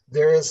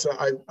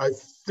 I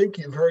think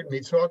you've heard me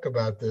talk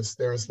about this.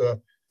 There's a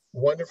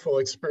wonderful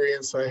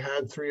experience I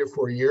had 3 or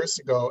 4 years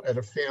ago at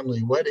a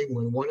family wedding,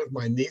 when one of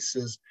my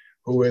nieces,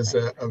 who is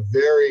a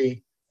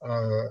very,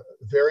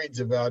 very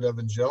devout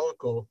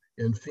evangelical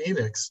in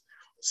Phoenix,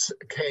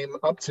 came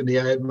up to me.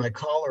 I had my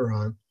collar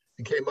on,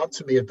 and came up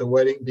to me at the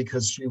wedding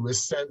because she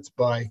was sent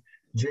by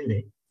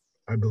Jeannie,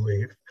 I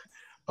believe,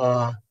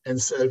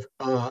 and said,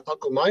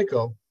 Uncle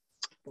Michael,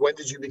 when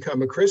did you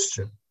become a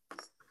Christian?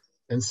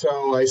 And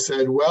so I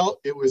said, well,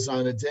 it was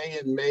on a day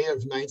in May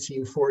of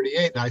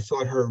 1948. And I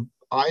thought her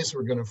eyes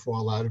were going to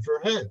fall out of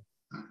her head.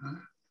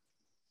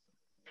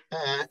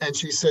 And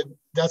she said,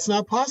 that's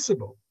not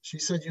possible. She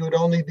said, you would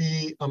only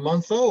be a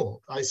month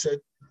old. I said,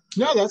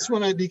 no, that's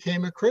when I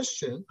became a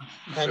Christian.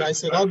 And I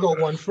said, I'll go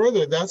one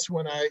further. That's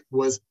when I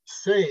was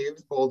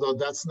saved, although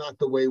that's not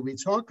the way we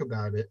talk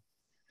about it.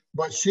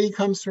 But she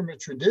comes from a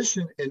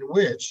tradition in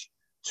which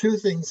 2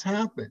 things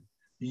happen.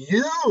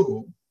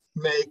 You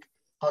make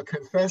a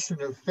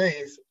confession of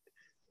faith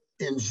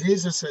in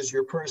Jesus as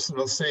your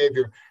personal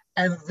Savior,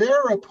 and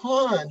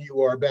thereupon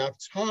you are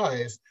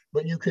baptized,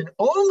 but you can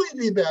only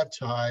be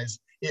baptized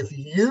if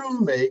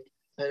you make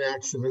an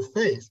action of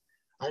faith.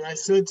 And I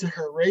said to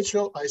her,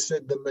 Rachel, I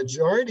said, the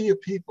majority of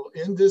people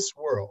in this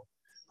world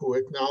who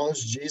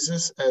acknowledge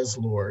Jesus as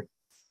Lord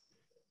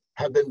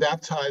have been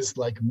baptized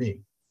like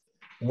me,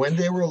 when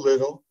they were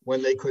little,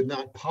 when they could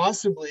not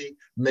possibly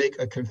make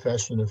a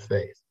confession of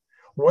faith.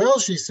 Well,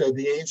 she said,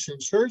 the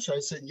ancient church.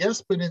 I said,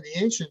 yes, but in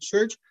the ancient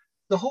church,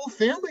 the whole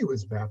family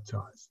was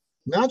baptized.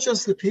 Not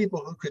just the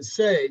people who could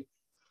say,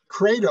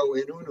 credo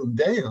in unum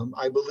Deum,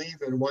 I believe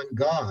in one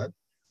God,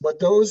 but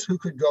those who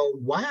could go,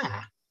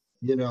 wah,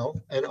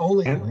 and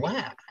only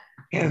wah.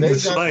 And the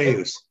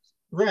slaves.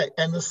 Right,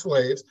 and the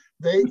slaves.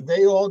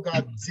 They all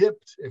got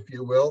dipped, if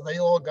you will. They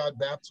all got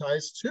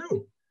baptized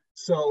too.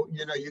 So,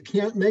 you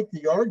can't make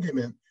the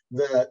argument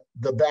that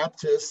the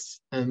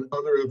Baptists and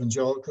other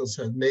evangelicals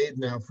have made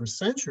now for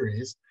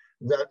centuries,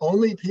 that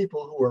only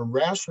people who are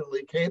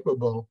rationally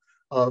capable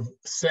of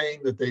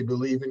saying that they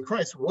believe in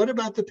Christ. What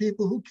about the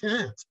people who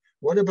can't?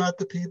 What about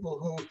the people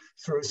who,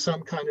 through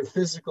some kind of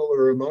physical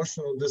or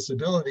emotional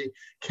disability,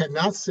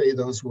 cannot say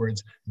those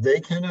words? They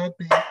cannot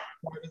be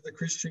part of the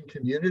Christian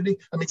community.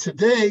 I mean,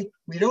 today,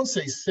 we don't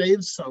say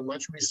saved so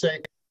much. We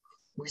say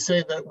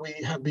that we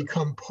have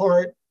become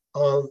part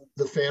of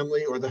the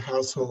family or the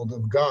household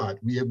of God.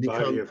 We have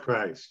become body of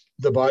Christ.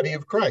 The body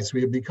of Christ.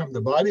 We have become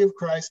the body of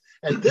Christ.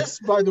 And this,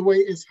 by the way,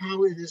 is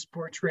how it is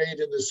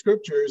portrayed in the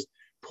scriptures.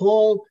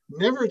 Paul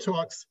never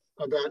talks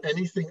about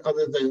anything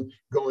other than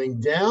going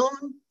down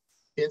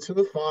into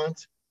the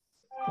font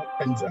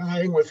and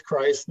dying with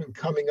Christ and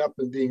coming up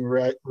and being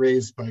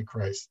raised by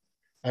Christ,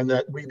 and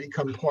that we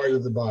become part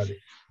of the body.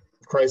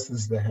 Christ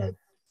is the head.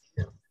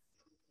 Yeah.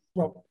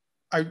 Well,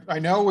 I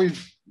know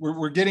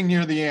we're getting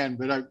near the end,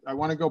 but I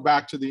want to go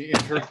back to the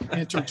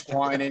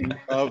intertwining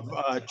of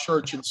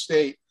church and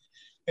state.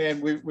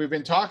 And we've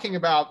been talking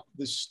about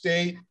the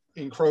state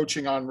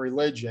encroaching on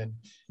religion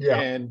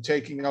and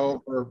taking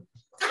over,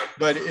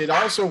 but it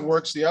also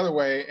works the other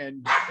way.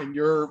 And in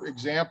your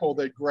example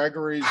that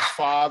Gregory's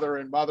father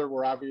and mother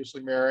were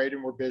obviously married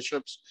and were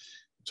bishops,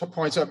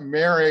 points out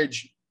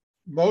marriage.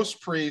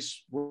 Most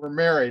priests were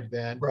married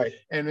then. Right.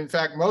 And in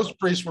fact, most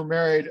priests were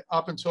married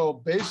up until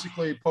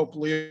basically Pope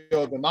Leo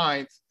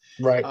IX.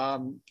 Right.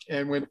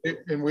 And when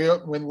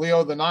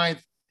Leo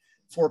IX,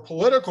 for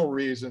political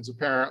reasons,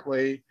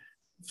 apparently,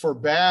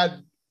 forbade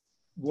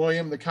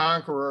William the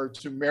Conqueror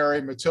to marry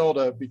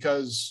Matilda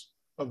because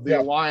of the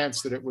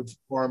alliance that it would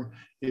form,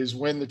 is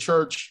when the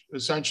church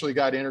essentially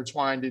got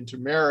intertwined into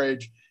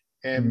marriage,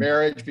 and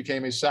marriage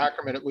became a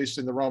sacrament, at least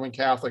in the Roman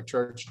Catholic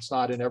Church. It's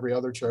not in every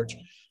other church.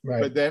 Right.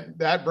 But then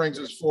that brings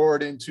us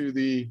forward into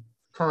the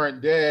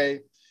current day,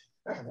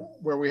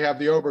 where we have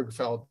the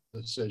Obergefell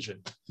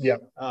decision.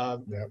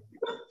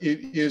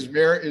 Is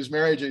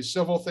marriage a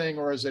civil thing,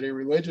 or is it a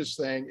religious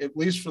thing? At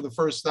least for the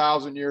first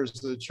 1,000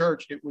 years of the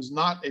church, it was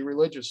not a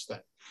religious thing.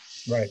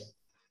 Right.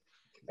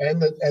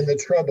 And the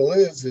trouble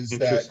is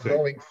that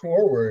going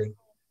forward,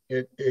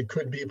 it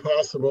could be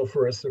possible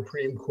for a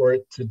Supreme Court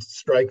to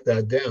strike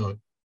that down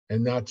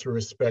and not to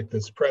respect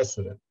its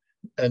precedent.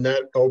 And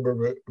that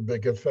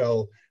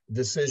Obergefell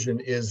decision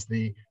is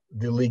the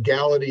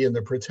legality and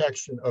the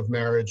protection of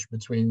marriage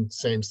between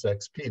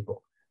same-sex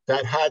people.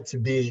 that had to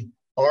be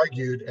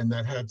argued and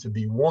that had to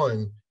be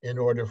won in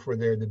order for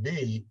there to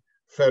be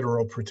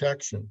federal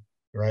protection,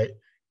 right?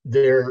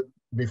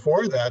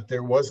 Before that,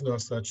 there was no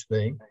such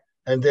thing.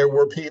 And there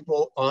were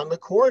people on the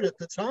court at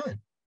the time.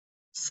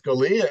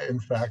 Scalia, in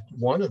fact,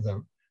 one of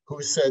them,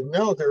 who said,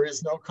 no, there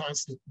is no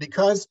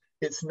because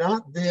it's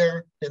not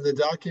there in the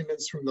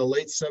documents from the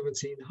late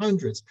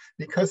 1700s,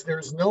 because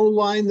there's no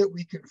line that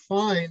we can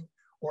find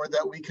or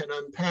that we can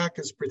unpack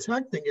as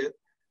protecting it.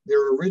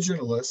 They're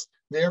originalists.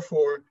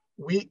 Therefore,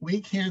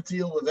 we can't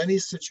deal with any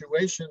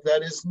situation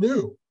that is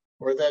new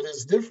or that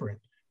is different.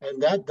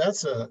 And that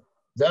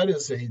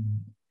is a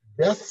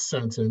death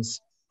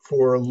sentence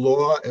for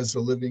law as a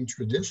living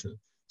tradition.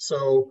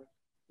 So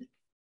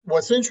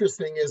what's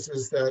interesting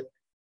is that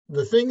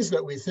the things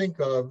that we think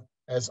of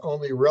as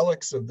only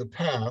relics of the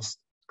past,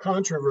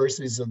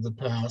 controversies of the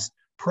past,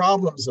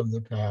 problems of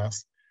the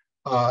past,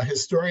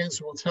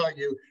 historians will tell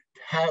you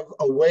have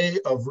a way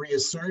of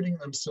reasserting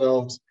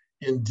themselves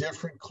in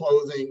different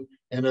clothing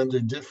and under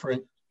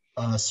different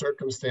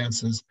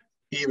circumstances,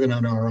 even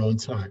in our own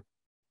time.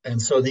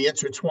 And so the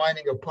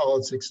intertwining of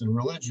politics and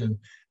religion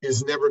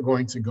is never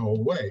going to go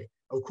away.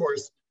 Of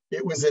course,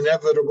 it was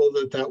inevitable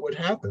that that would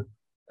happen.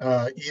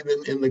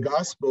 Even in the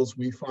Gospels,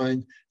 we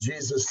find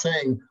Jesus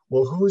saying,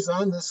 well, who's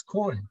on this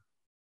coin?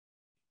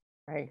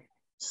 Right.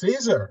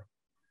 Caesar.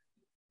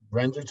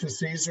 Render to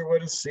Caesar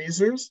what is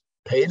Caesar's,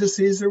 pay to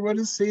Caesar what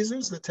is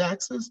Caesar's, the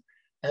taxes,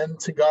 and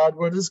to God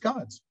what is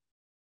God's,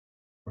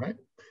 right?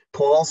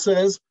 Paul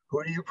says,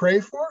 who do you pray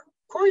for?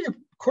 Of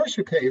course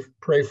you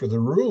pray for the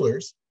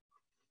rulers,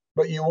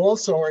 but you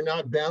also are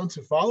not bound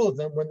to follow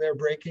them when they're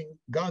breaking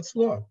God's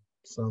law.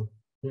 So,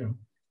 you know.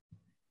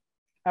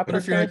 But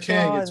if you're a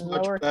king, it's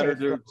much better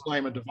to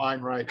claim a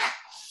divine right.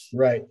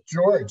 Right.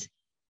 George.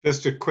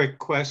 Just a quick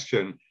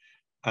question.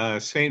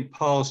 St.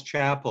 Paul's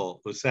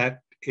Chapel, was that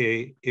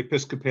a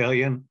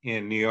Episcopalian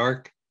in New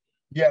York?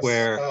 Yes.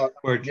 Where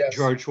yes.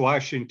 George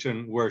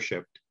Washington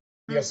worshipped?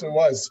 Yes, it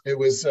was. It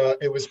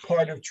was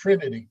part of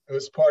Trinity. It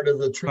was part of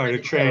the Trinity, part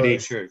of Trinity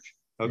Parish. Church.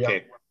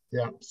 Okay.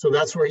 Yeah. So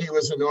that's where he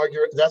was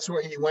inaugurated. That's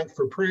where he went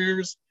for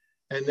prayers.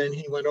 And then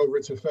he went over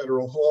to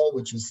Federal Hall,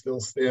 which is still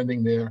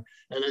standing there.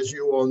 And as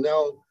you all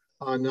know,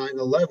 on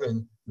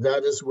 9/11,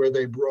 that is where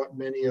they brought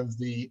many of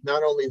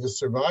not only the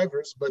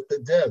survivors, but the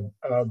dead.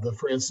 The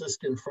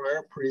Franciscan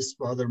friar priest,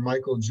 Father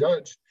Michael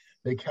Judge,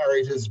 they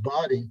carried his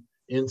body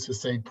into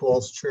St.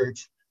 Paul's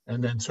Church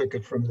and then took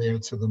it from there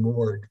to the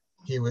morgue.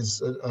 He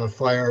was a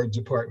fire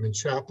department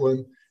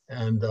chaplain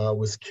and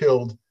was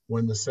killed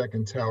when the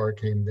second tower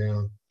came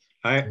down.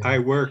 I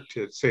worked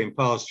at St.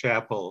 Paul's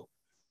Chapel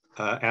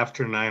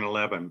after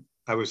 9/11.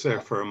 I was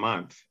there for a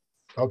month.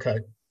 Okay,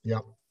 yeah.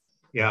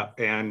 Yeah,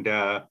 and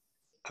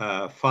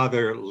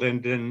Father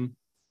Lyndon,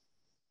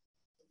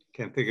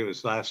 can't think of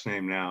his last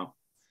name now,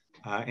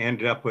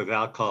 ended up with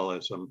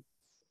alcoholism.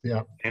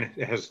 Yeah. And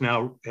it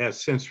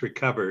has since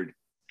recovered.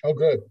 Oh,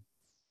 good.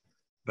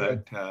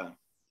 But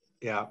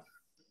yeah.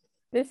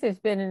 This has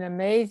been an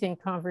amazing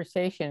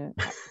conversation.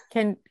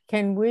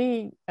 Can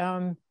we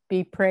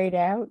be prayed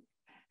out?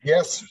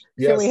 Yes.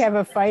 So we have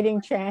a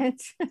fighting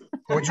chance.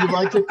 Would you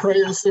like to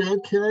pray us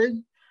out,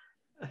 Carrie?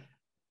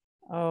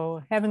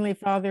 Oh, Heavenly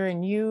Father,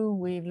 in you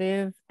we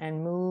live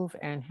and move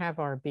and have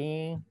our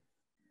being.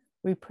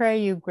 We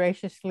pray you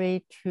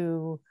graciously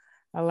to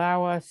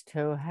allow us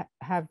to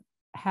have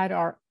had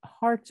our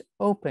hearts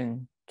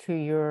open to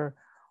your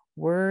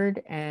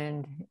word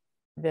and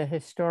the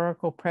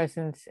historical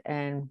presence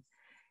and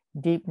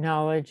deep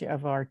knowledge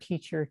of our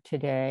teacher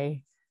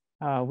today.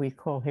 We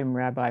call him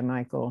Rabbi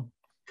Michael.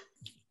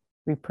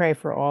 We pray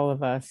for all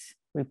of us.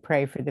 We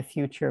pray for the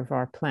future of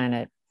our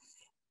planet.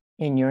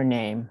 In your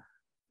name,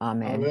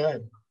 amen.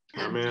 Amen.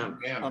 Amen.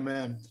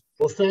 Amen.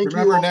 Well, thank you.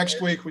 Remember,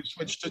 next week we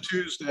switch to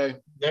Tuesday.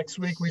 Next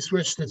week we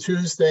switch to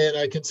Tuesday, and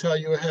I can tell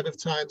you ahead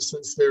of time,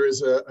 since there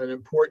is an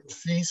important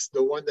feast,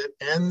 the one that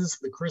ends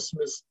the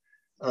Christmas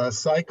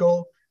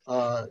cycle,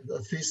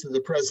 the Feast of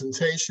the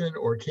Presentation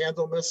or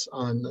Candlemas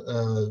on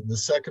the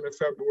 2nd of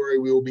February,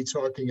 we will be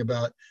talking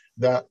about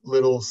that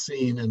little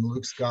scene in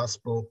Luke's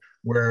Gospel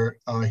where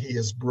he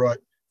is brought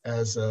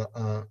as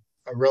a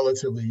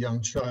relatively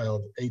young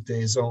child, 8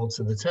 days old,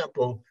 to the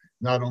temple,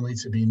 not only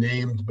to be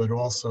named, but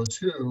also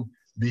to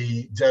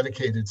be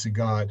dedicated to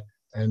God.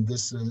 And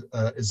this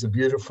is a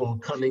beautiful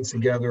coming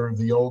together of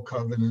the old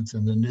covenant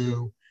and the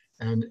new,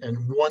 and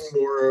one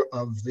more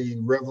of the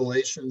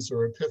revelations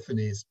or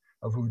epiphanies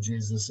of who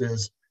Jesus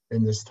is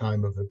in this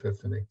time of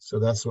Epiphany. So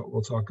that's what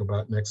we'll talk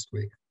about next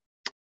week.